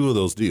maybe 2 of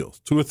those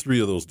deals, 2 or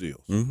 3 of those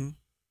deals. Mm-hmm.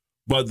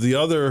 But the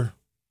other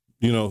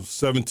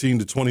 17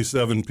 to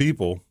 27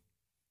 people,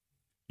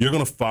 you're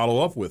going to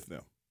follow up with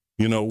them.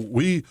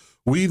 We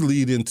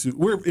lead into,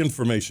 we're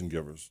information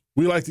givers.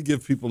 We like to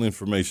give people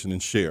information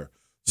and share.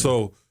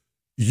 So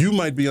you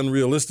might be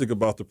unrealistic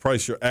about the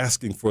price you're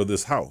asking for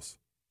this house,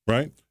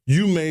 right?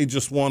 You may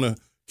just want to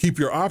keep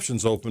your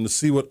options open to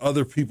see what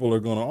other people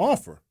are going to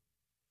offer.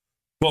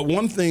 But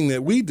one thing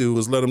that we do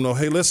is let them know,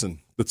 hey,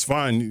 listen, that's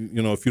fine,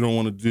 if you don't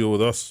want to deal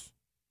with us.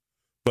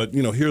 But,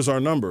 here's our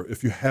number.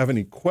 If you have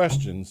any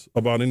questions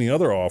about any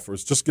other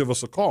offers, just give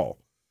us a call.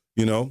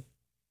 You're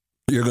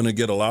going to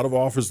get a lot of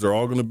offers. They're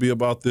all going to be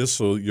about this.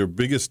 So your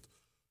biggest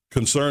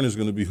concern is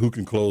going to be who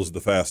can close the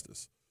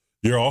fastest.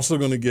 You're also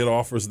going to get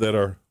offers that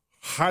are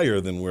higher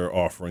than we're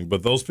offering,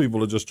 but those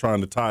people are just trying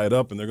to tie it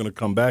up, and they're going to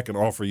come back and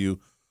offer you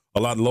a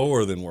lot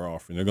lower than we're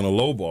offering. They're going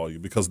to lowball you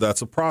because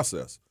that's a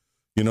process.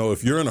 You know,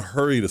 if you're in a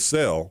hurry to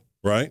sell,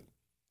 right?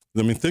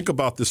 I mean, think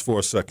about this for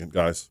a second,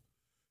 guys.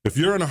 If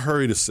you're in a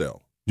hurry to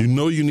sell, you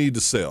know you need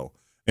to sell,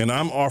 and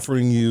I'm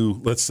offering you,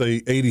 let's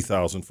say,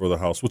 $80,000 for the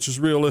house, which is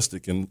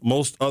realistic, and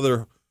most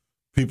other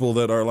people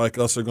that are like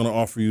us are going to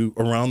offer you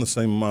around the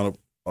same amount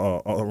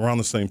of around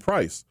the same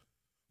price.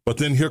 But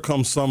then here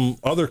comes some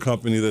other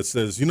company that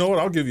says, you know what,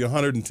 I'll give you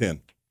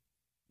 110.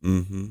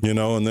 Mm-hmm. You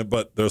know,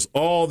 but there's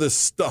all this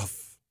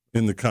stuff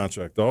in the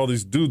contract, all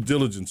these due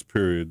diligence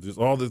periods, there's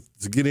all this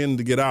to get in,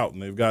 to get out,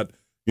 and they've got,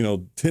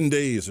 10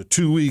 days or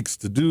 2 weeks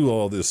to do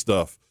all this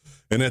stuff.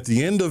 And at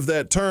the end of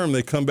that term,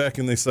 they come back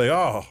and they say,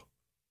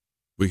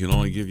 we can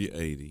only give you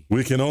 80.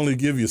 We can only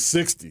give you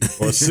 60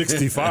 or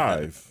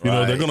 65.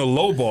 Right. They're going to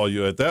lowball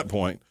you at that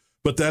point,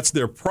 but that's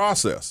their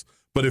process.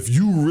 But if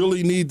you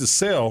really need to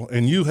sell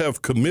and you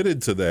have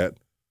committed to that,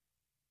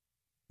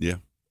 yeah,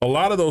 a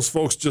lot of those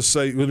folks just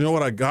say, well, you know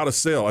what, I got to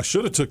sell. I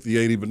should have took the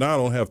 80, but now I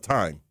don't have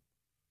time.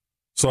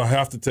 So I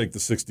have to take the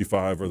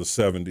 65 or the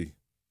 70.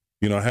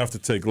 I have to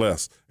take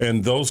less.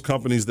 And those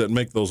companies that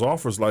make those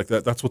offers like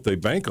that, that's what they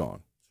bank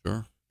on.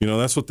 Sure.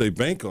 That's what they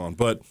bank on.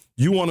 But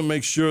you want to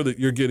make sure that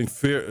you're getting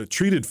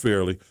treated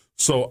fairly.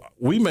 So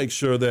we make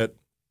sure that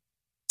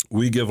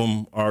we give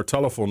them our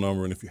telephone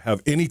number. And if you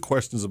have any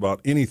questions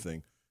about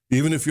anything,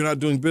 even if you're not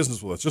doing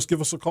business with us, just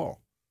give us a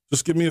call.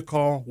 Just give me a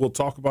call. We'll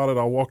talk about it.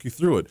 I'll walk you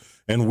through it.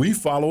 And we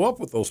follow up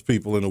with those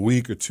people in a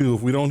week or two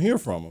if we don't hear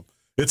from them.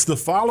 It's the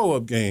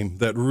follow-up game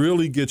that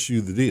really gets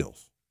you the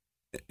deals.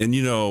 And,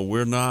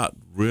 we're not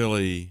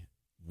really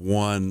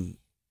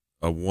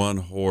a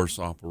one-horse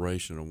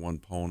operation, a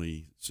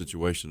one-pony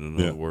situation. In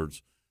other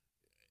words,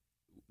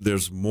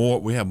 there's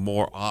more. We have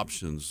more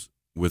options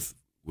with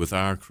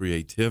our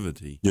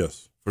creativity.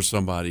 Yes. For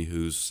somebody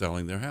who's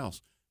selling their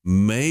house,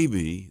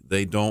 maybe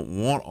they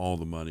don't want all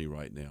the money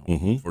right now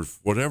for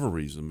whatever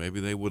reason. Maybe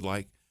they would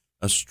like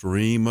a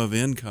stream of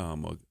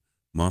income, a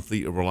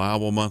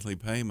reliable monthly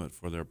payment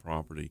for their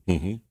property.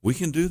 Mm-hmm. We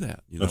can do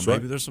that. That's maybe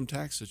right. There's some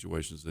tax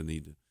situations they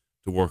need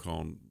to work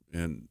on,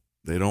 and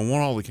they don't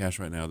want all the cash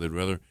right now. They'd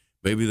rather.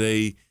 Maybe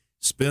they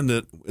spend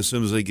it as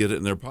soon as they get it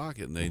in their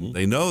pocket, and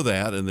they know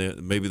that,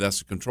 and maybe that's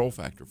a control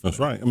factor for That's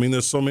them. right. I mean,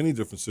 there's so many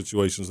different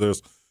situations.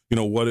 There's,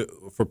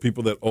 for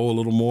people that owe a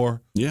little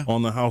more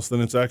on the house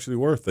than it's actually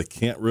worth. They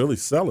can't really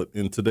sell it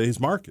in today's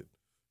market,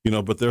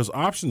 but there's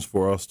options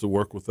for us to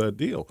work with that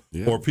deal.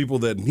 Yeah. Or people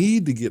that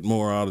need to get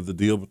more out of the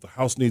deal, but the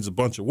house needs a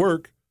bunch of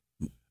work,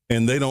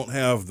 and they don't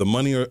have the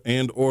money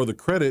or the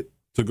credit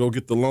to go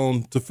get the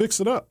loan to fix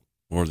it up.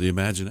 Or the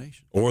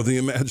imagination.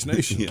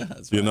 Yeah,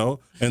 that's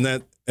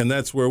right. And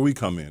that's where we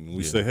come in.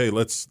 We say, hey,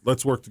 let's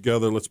work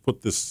together. Let's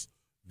put this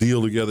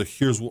deal together.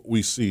 Here's what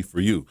we see for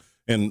you.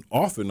 And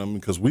often,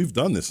 because we've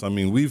done this.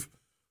 It's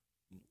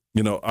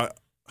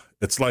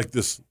like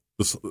this.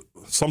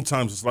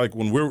 Sometimes it's like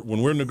when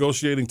we're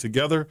negotiating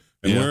together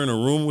and we're in a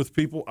room with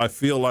people. I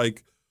feel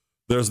like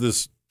there's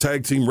this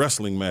tag team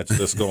wrestling match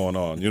that's going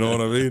on. You know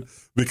what I mean?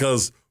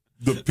 Because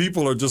the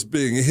people are just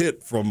being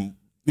hit from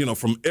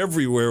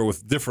everywhere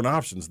with different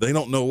options. They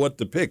don't know what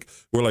to pick.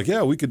 We're like,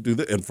 yeah, we could do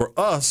that. And for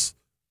us,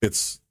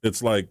 it's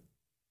like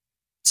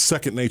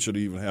second nature to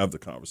even have the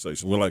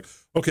conversation. We're like,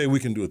 okay, we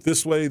can do it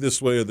this way, or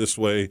this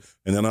way.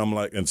 And then I'm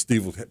like, and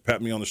Steve will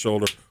pat me on the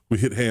shoulder. We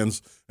hit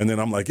hands. And then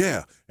I'm like,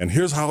 yeah, and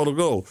here's how it'll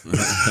go.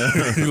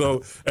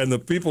 And the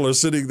people are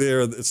sitting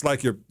there. It's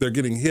like they're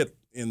getting hit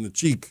in the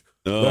cheek.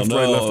 Left,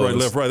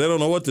 right. They don't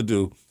know what to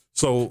do.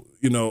 So,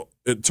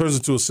 it turns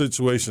into a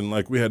situation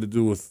like we had to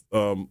do with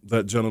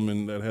that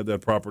gentleman that had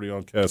that property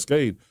on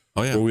Cascade,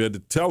 where we had to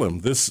tell him,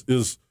 this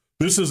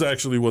is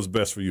actually what's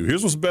best for you.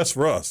 Here's what's best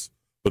for us,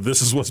 but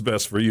this is what's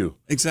best for you.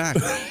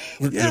 Exactly.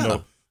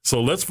 Yeah.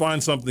 So let's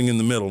find something in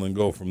the middle and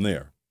go from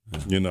there,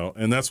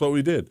 and that's what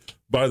we did.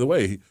 By the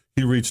way,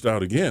 he reached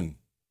out again.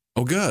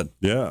 Oh, good.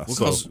 Yeah.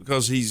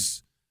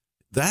 Because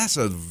that's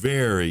a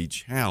very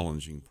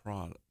challenging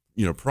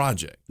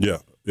project. Yeah.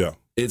 Yeah.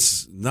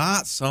 It's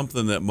not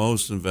something that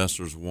most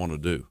investors want to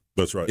do.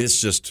 That's right.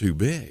 It's just too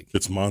big.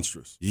 It's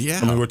monstrous.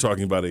 Yeah. I mean, we're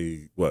talking about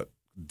nearly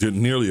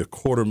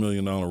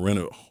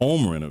 $250,000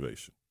 home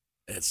renovation.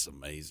 It's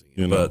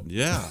amazing. But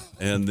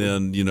and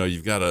then,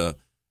 you've got to.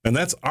 And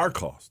that's our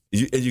cost.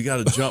 You got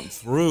to jump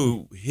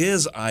through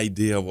his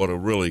idea of what a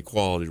really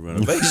quality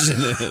renovation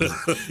is.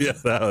 Yeah,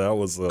 that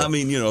was.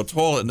 A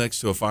toilet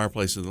next to a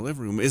fireplace in the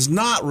living room is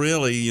not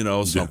really,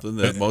 something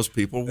that most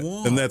people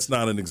want. And that's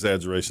not an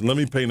exaggeration. Let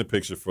me paint a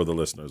picture for the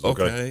listeners.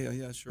 Okay.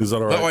 Yeah, sure. Is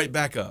that all right? Oh, wait,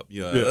 back up.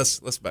 Yeah.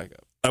 Let's back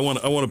up. I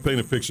want to paint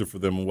a picture for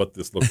them of what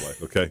this looked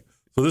like. Okay.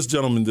 So this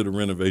gentleman did a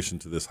renovation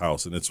to this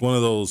house, and it's one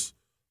of those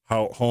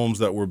homes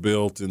that were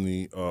built in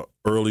the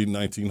early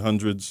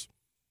 1900s.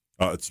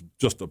 It's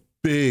just a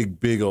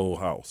big old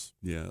house.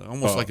 Yeah,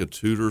 almost like a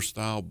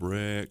Tudor-style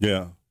brick.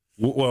 Yeah.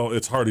 Well,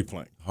 it's Hardy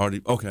plank.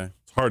 Okay.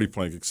 It's Hardy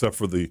plank, except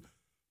for the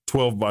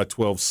 12 by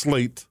 12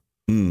 slate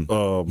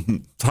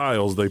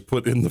tiles they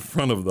put in the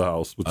front of the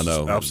house, which is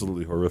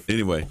absolutely horrific.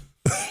 Anyway.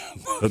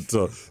 But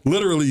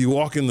literally, you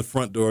walk in the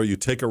front door, you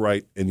take a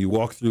right, and you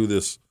walk through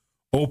this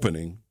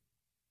opening,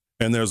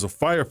 and there's a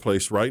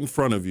fireplace right in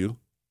front of you,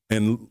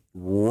 and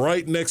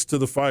right next to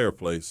the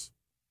fireplace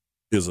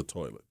is a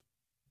toilet.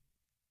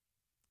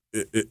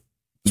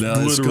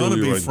 Now, it's going to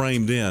be right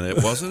framed in,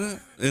 wasn't it?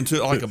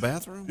 Into like a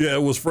bathroom? Yeah,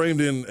 it was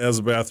framed in as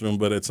a bathroom,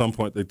 but at some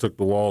point they took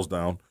the walls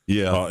down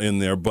in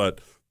there. But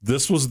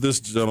this was this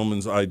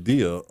gentleman's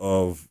idea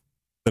of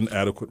an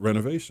adequate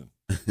renovation.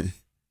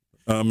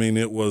 I mean,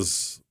 it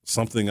was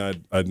something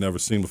I'd never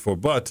seen before.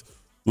 But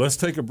let's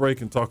take a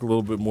break and talk a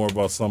little bit more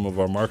about some of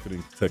our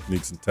marketing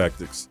techniques and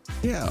tactics.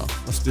 Yeah,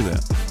 let's do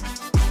that.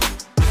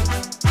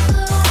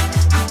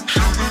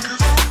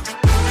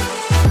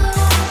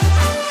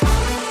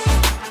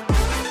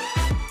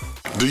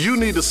 Do you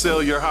need to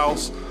sell your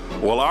house?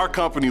 Well, our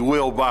company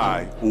will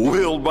buy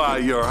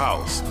your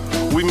house.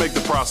 We make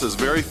the process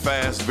very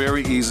fast,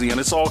 very easy, and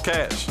it's all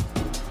cash.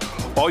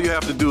 All you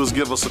have to do is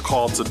give us a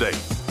call today.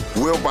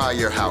 We'll Buy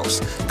Your House.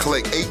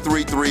 Click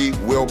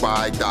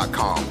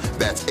 833willbuy.com.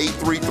 That's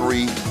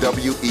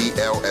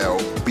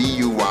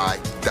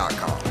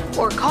 833willbuy.com.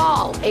 Or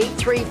call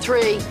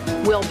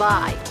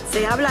 833-WILL-BUY.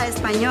 Se habla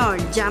español.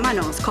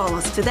 Llámanos. Call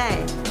us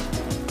today.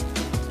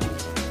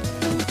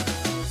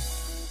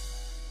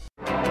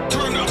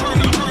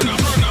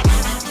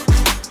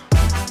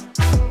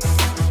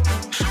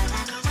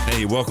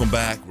 Hey, welcome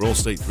back, Real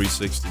Estate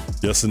 360.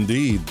 Yes,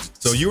 indeed.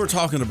 So you were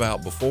talking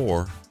about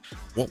before.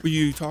 What were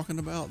you talking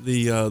about?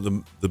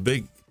 The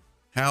big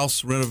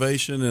house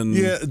renovation and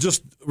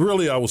just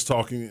really, I was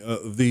talking.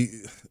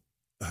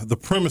 The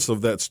premise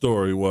of that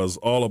story was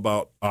all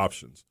about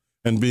options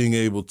and being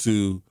able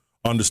to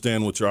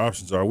understand what your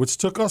options are, which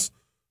took us,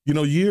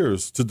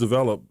 years to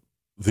develop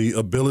the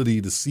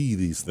ability to see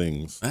these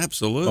things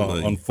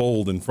absolutely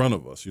unfold in front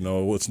of us.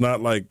 It's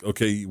not like,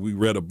 okay, we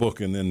read a book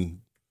and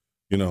then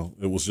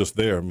it was just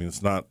there. I mean,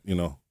 it's not,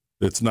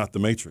 it's not the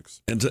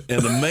Matrix. And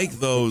to make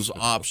those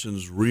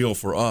options real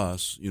for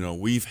us,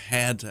 we've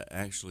had to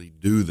actually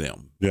do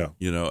them. Yeah.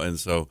 And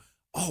so,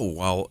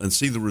 and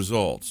see the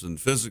results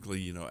and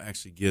physically,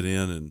 actually get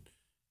in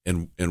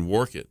and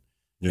work it.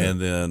 Yeah.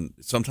 And then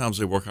sometimes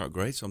they work out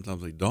great,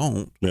 sometimes they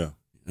don't. Yeah.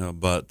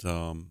 But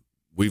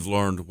we've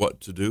learned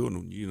what to do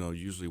and,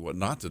 usually what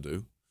not to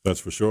do. That's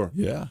for sure.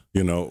 Yeah.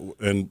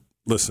 And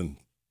listen,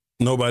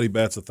 nobody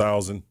bats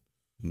 1,000.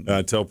 And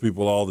I tell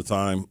people all the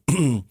time,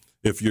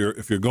 if you're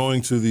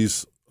going to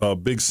these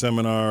big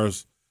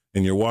seminars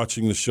and you're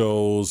watching the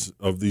shows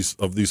of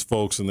these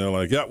folks and they're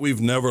like, yeah, we've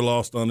never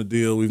lost on a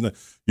deal.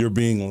 You're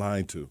being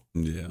lied to.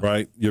 Yeah.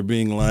 Right? You're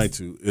being lied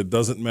to. It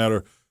doesn't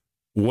matter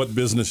what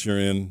business you're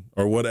in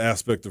or what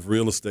aspect of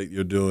real estate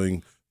you're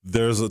doing.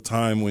 There's a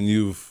time when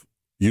you've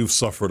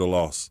suffered a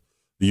loss.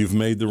 You've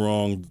made the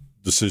wrong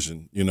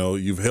decision.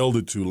 You've held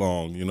it too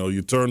long.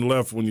 You turned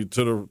left when you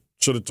should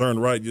have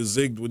turned right. You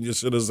zigged when you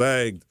should have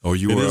zagged. Or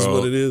it is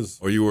what it is.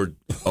 Or you were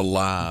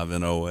alive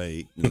in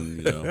 2008.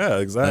 And, yeah,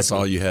 exactly. That's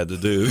all you had to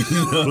do.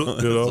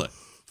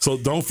 So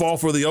don't fall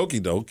for the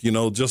okie doke.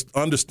 Just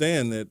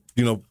understand that,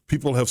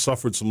 people have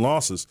suffered some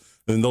losses,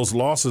 and those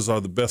losses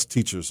are the best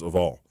teachers of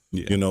all.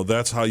 Yeah.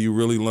 That's how you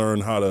really learn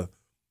how to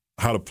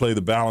play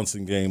the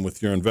balancing game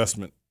with your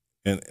investment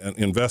and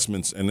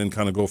investments, and then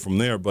kind of go from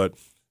there. But,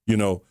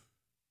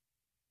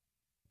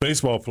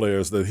 baseball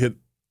players that hit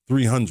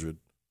 300,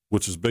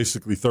 which is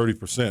basically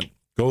 30%,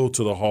 go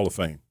to the Hall of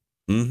Fame.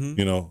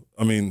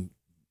 Mm-hmm.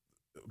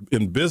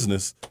 In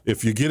business,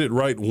 if you get it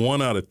right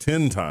 1 out of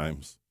 10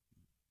 times,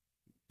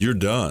 you're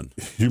done.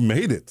 You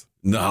made it.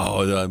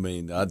 No, it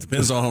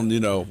depends on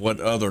what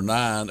the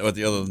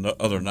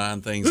other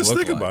 9 things. Just look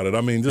think like. about it.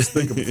 Just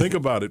think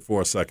about it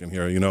for a second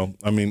here.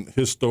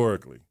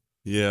 Historically,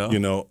 yeah,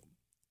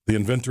 the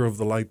inventor of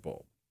the light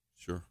bulb.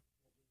 Sure.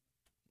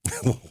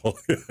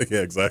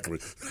 Yeah, exactly.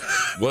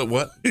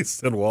 What? He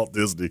said Walt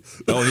Disney.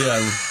 Oh, yeah.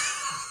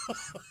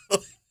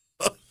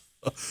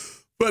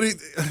 But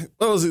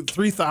what was it,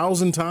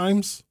 3,000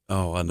 times?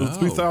 Oh, I know.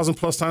 3,000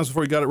 plus times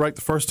before he got it right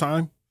the first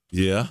time?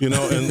 Yeah. And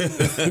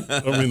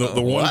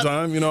the one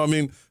time,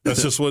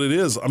 that's just what it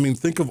is.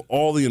 Think of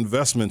all the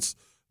investments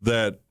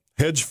that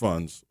hedge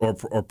funds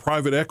or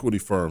private equity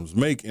firms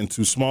make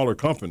into smaller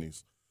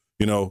companies.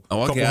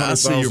 Okay, I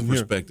see your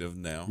perspective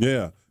now.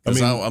 Yeah.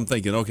 I'm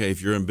thinking, okay,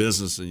 if you're in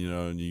business and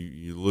and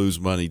you lose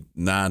money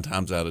 9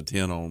 times out of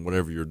 10 on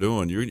whatever you're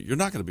doing, you're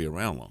not going to be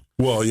around long.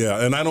 Well,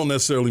 yeah, and I don't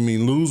necessarily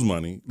mean lose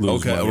money.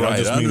 Right. I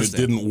just mean it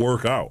didn't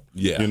work out.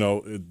 Yeah.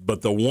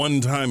 But the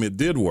one time it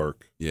did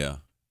work, yeah,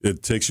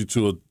 it takes you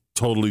to a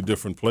totally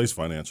different place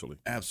financially.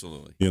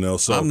 Absolutely.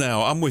 So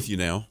I'm with you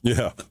now.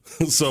 Yeah.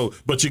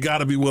 But you got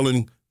to be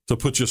willing to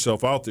put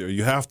yourself out there.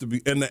 You have to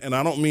be, and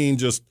I don't mean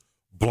just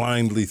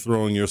blindly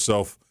throwing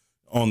yourself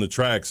on the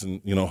tracks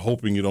and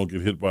hoping you don't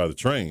get hit by the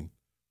train,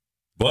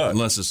 but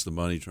unless it's the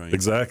money train.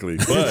 Exactly.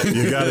 But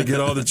you got to get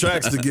on the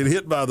tracks to get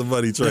hit by the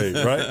money train,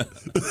 right?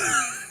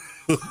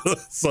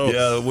 So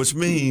yeah, which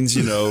means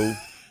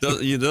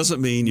It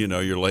doesn't mean,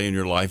 you're laying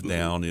your life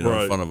down,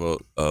 Right. in front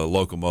of a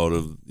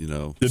locomotive,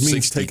 It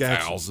means take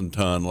action.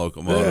 60,000-ton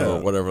locomotive or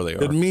whatever they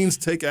are. It means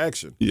take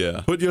action.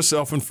 Yeah. Put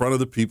yourself in front of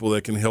the people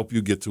that can help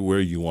you get to where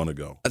you want to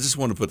go. I just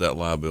want to put that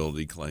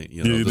liability claim,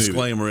 You need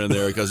disclaimer in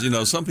there because,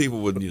 some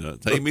people would,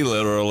 take me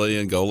literally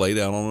and go lay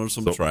down on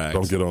some tracks.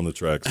 Don't get on the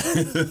tracks.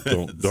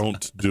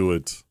 don't do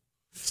it.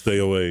 Stay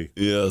away.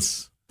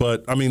 Yes.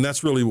 But, I mean,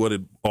 that's really what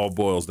it all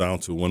boils down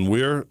to. When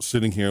we're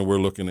sitting here and we're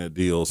looking at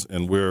deals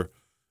and we're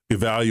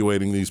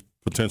evaluating these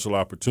potential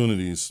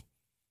opportunities,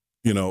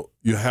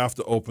 you have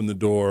to open the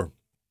door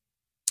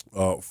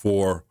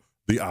for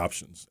the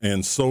options.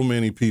 And so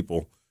many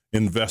people,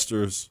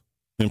 investors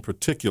in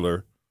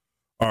particular,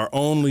 are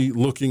only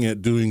looking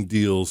at doing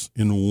deals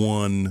in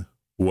one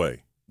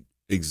way.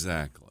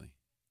 Exactly.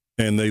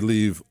 And they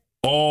leave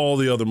all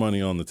the other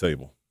money on the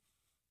table.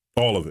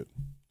 All of it.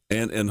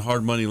 And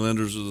hard money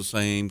lenders are the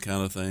same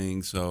kind of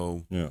thing.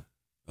 So,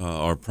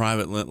 our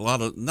private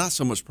not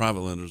so much private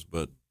lenders,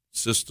 but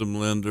system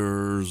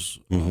lenders,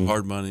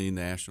 hard money,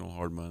 national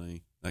hard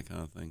money, that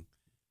kind of thing.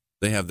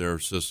 They have their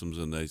systems,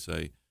 and they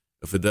say,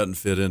 if it doesn't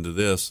fit into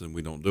this, then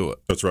we don't do it.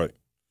 That's right.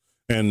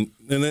 And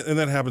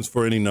that happens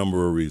for any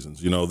number of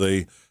reasons.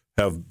 They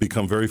have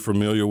become very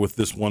familiar with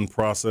this one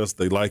process.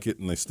 They like it,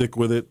 and they stick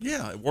with it.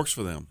 Yeah, it works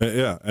for them.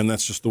 Yeah, and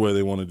that's just the way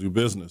they want to do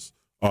business.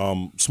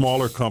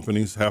 Smaller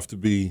companies have to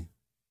be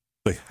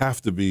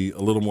a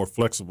little more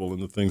flexible in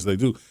the things they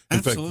do. In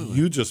Absolutely. fact,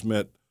 you just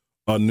met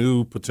a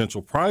new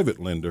potential private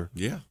lender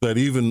that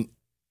even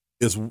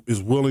is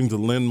willing to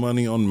lend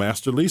money on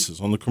master leases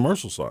on the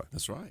commercial side.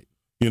 That's right.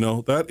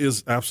 That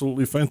is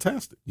absolutely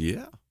fantastic.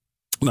 Yeah.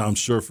 Now, I'm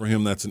sure for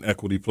him that's an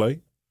equity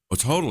play. Well,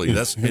 totally.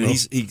 That's and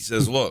he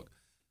says, look,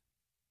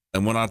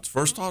 and when I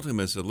first talked to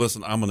him, I said,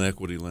 listen, I'm an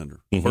equity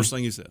lender. First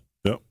thing he said.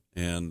 Yep.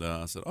 And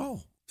I said,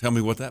 oh, tell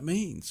me what that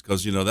means,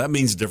 because that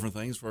means different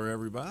things for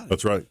everybody.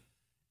 That's right.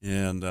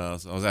 And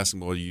so I was asking,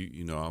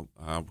 well,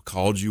 I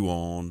called you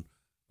on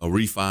a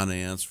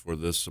refinance for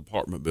this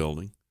apartment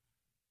building.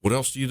 What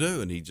else do you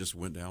do? And he just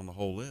went down the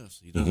whole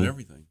list. He does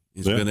everything.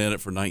 He's been in it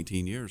for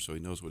 19 years, so he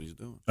knows what he's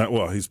doing.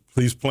 Well,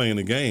 he's playing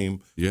a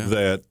game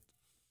that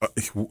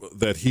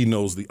he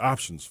knows the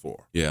options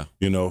for. Yeah.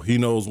 He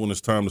knows when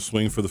it's time to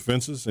swing for the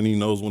fences, and he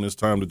knows when it's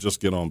time to just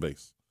get on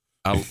base.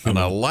 I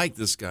like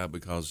this guy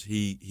because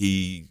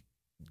he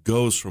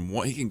goes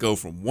he can go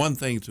from one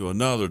thing to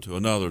another to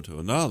another to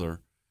another,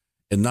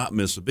 and not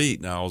miss a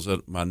beat. Now, I was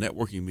at my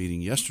networking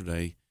meeting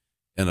yesterday,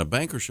 and a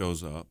banker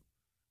shows up,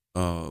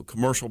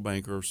 commercial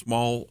banker,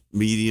 small,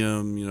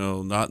 medium,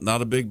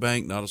 not a big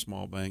bank, not a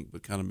small bank,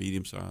 but kind of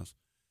medium size.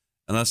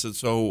 And I said,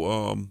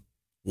 so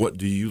what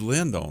do you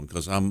lend on?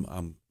 Because I'm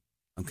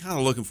kind of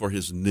looking for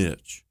his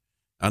niche.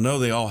 I know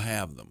they all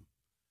have them.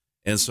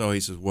 And so he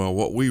says, well,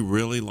 what we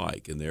really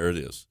like, and there it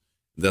is.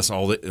 That's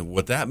all.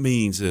 What that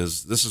means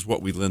is this is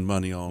what we lend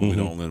money on. We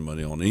don't lend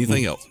money on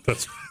anything else.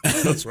 That's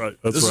right.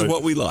 This is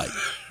what we like.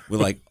 We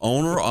like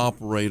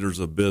owner-operators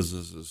of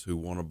businesses who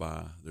want to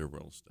buy their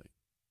real estate.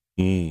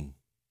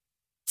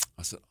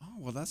 I said, oh,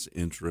 well, that's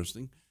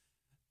interesting.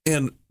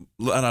 And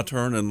I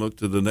turned and looked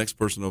to the next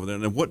person over there,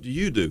 and then, what do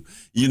you do?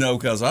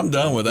 Because I'm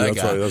done with that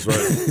guy. That's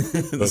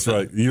right. That's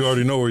right. You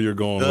already know where you're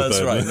going with that.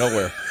 That's right.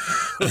 Nowhere.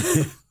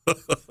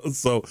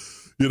 So,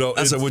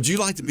 I said, would you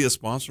like to be a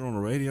sponsor on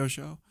a radio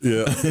show?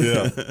 Yeah.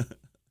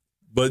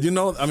 But,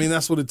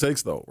 that's what it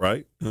takes, though,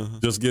 right?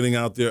 Just getting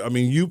out there. I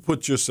mean, you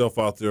put yourself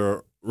out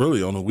there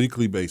really on a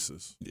weekly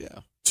basis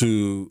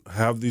to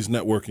have these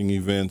networking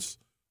events,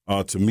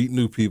 to meet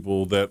new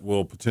people that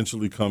will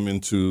potentially come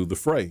into the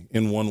fray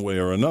in one way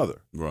or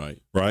another. Right.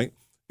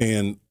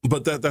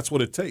 But that's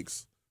what it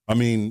takes. I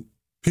mean,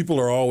 people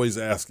are always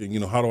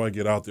asking, how do I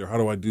get out there? How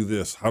do I do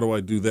this? How do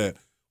I do that?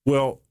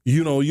 Well,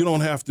 you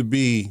don't have to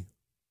be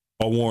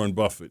a Warren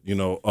Buffett,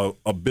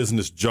 a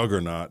business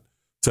juggernaut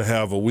to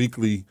have a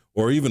weekly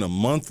or even a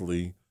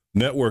monthly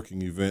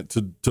networking event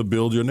to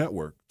build your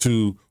network,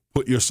 to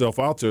put yourself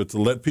out there, to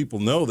let people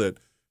know that,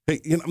 hey,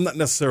 I'm not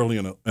necessarily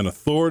an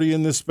authority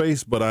in this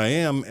space, but I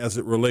am as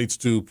it relates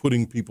to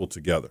putting people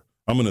together.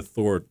 I'm an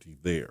authority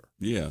there.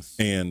 Yes.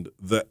 And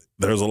that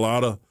there's a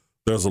lot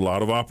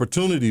of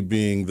opportunity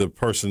being the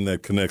person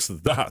that connects the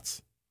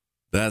dots.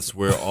 That's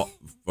where,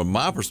 from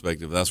my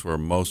perspective, that's where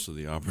most of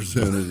the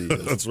opportunity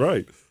is. That's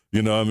right.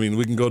 We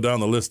can go down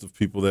the list of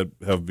people that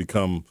have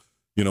become,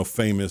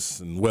 famous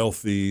and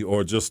wealthy,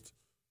 or just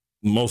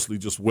mostly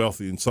just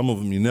wealthy. And some of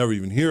them you never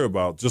even hear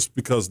about, just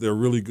because they're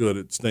really good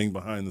at staying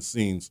behind the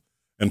scenes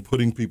and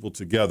putting people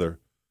together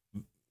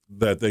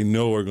that they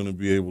know are going to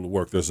be able to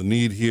work. There's a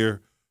need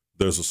here.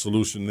 There's a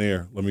solution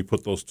there. Let me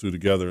put those two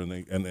together, and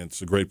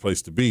it's a great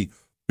place to be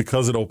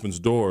because it opens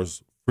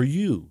doors for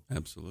you.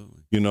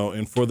 Absolutely.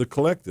 And for the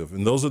collective.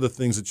 And those are the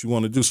things that you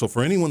want to do. So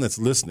for anyone that's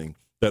listening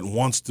that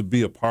wants to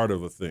be a part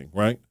of a thing,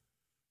 right?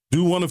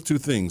 Do one of two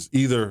things,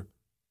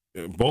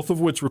 both of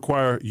which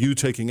require you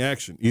taking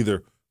action.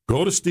 Either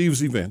go to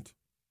Steve's event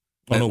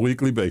on a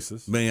weekly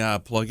basis. May I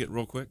plug it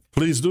real quick?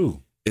 Please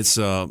do. It's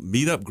a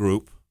meetup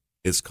group.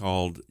 It's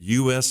called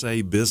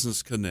USA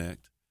Business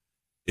Connect.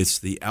 It's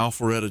the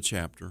Alpharetta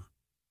chapter.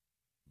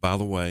 By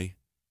the way,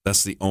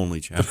 that's the only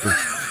chapter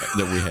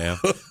that we have.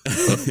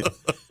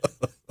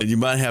 And you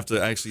might have to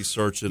actually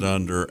search it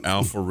under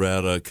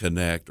Alpharetta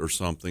Connect or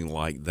something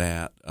like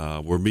that.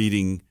 We're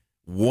meeting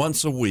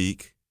once a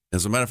week.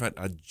 As a matter of fact,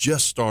 I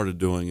just started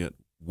doing it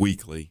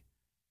weekly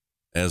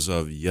as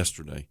of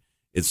yesterday.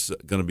 It's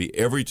going to be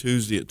every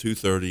Tuesday at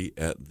 2:30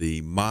 at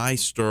the My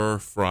Stir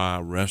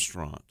Fry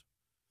restaurant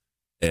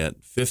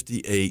at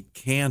 58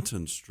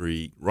 Canton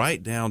Street,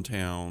 right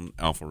downtown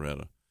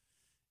Alpharetta.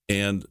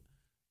 And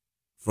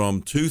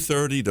from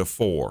 2:30 to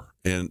 4.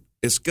 And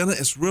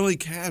it's really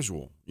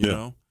casual, you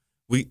know.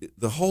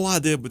 The whole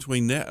idea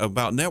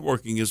about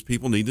networking is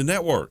people need to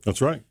network.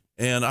 That's right.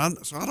 And I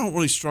don't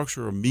really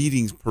structure a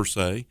meetings per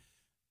se.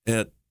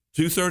 At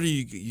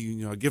 2:30,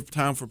 you give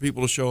time for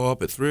people to show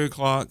up. At 3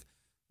 o'clock,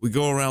 we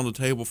go around the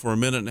table for a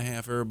minute and a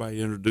half.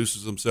 Everybody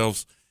introduces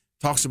themselves,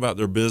 talks about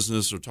their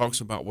business or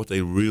talks about what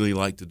they really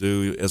like to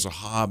do as a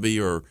hobby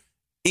or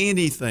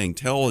anything.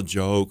 Tell a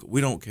joke. We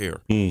don't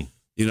care.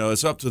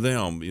 It's up to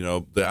them.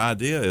 The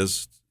idea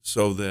is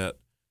so that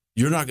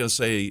you're not going to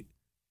say,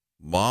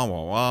 wah,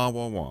 wah, wah,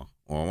 wah, wah,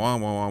 wah, wah,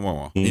 wah,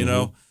 wah,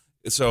 wah.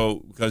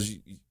 So because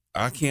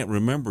I can't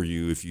remember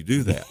you if you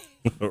do that.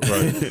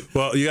 Right.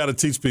 Well, you got to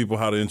teach people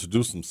how to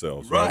introduce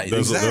themselves. Right.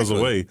 There's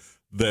a way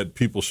that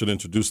people should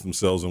introduce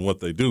themselves and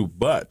what they do.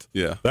 But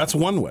that's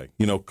one way.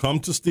 Come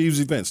to Steve's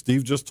event.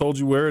 Steve just told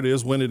you where it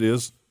is, when it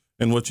is,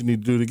 and what you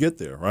need to do to get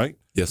there, right?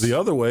 Yes. The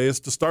other way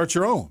is to start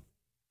your own.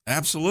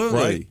 Absolutely.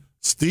 Right.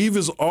 Steve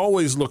is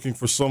always looking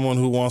for someone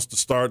who wants to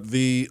start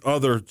the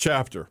other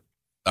chapter.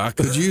 I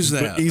could use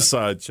that. The East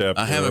Side chapter.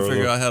 I haven't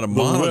figured out how to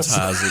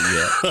monetize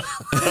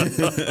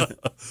it yet.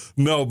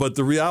 No, but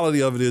the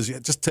reality of it is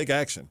just take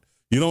action.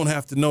 You don't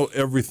have to know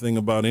everything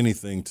about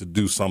anything to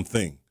do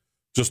something.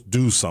 Just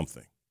do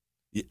something.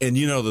 And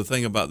the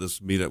thing about this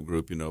meetup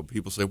group,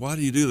 people say, why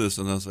do you do this?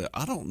 And I say,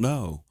 I don't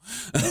know.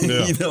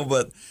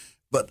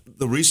 But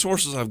the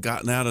resources I've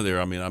gotten out of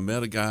there, I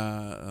met a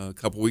guy a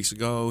couple weeks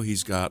ago.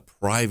 He's got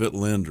private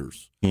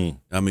lenders. He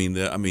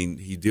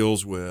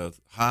deals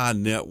with high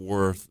net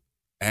worth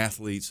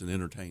athletes and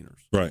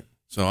entertainers. Right.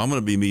 So I'm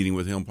going to be meeting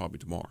with him probably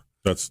tomorrow.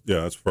 That's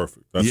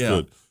perfect. That's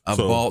good. I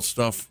bought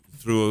stuff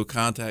through a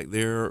contact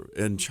there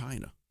in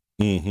China.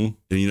 Mm-hmm.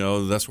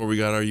 And, that's where we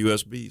got our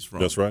USBs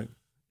from. That's right.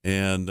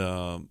 And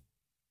I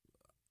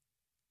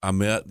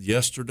met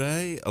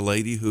yesterday a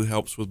lady who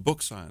helps with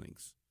book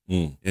signings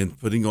and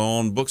putting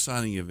on book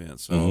signing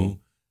events. So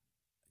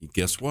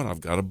guess what? I've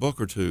got a book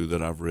or two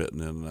that I've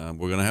written, and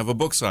we're going to have a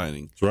book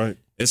signing. That's right.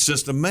 It's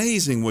just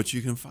amazing what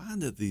you can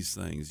find at these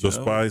things.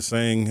 Just by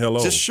saying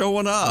hello. Just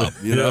showing up,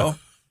 you know.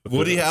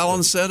 Woody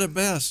Allen said it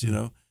best,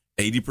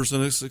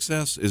 80% of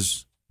success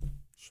is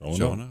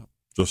showing up.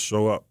 Just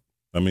show up.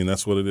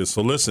 That's what it is.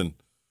 So listen,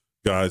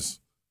 guys,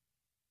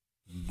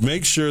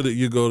 make sure that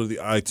you go to the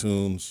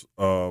iTunes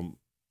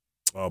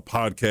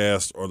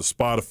podcast or the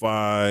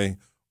Spotify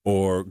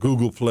or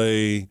Google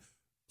Play,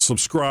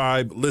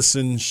 subscribe,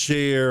 listen,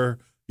 share,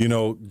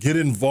 get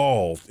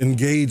involved,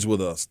 engage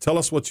with us. Tell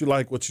us what you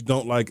like, what you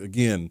don't like.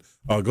 Again,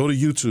 go to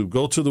YouTube,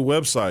 go to the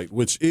website,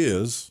 which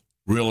is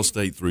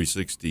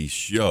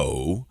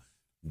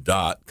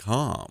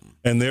realestate360show.com.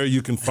 And there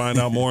you can find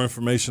out more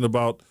information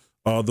about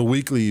the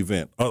weekly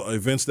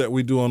events that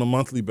we do on a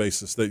monthly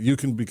basis that you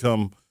can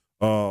become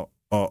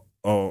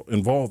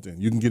involved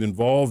in. You can get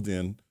involved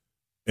in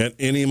at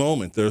any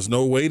moment. There's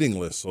no waiting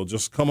list, so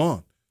just come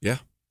on. Yeah.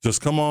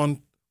 Just come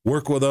on,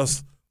 work with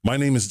us. My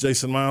name is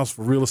Jason Miles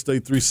for Real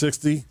Estate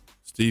 360.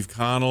 Steve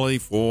Connolly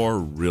for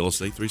Real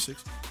Estate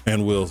 360.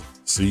 And we'll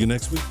see you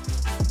next week.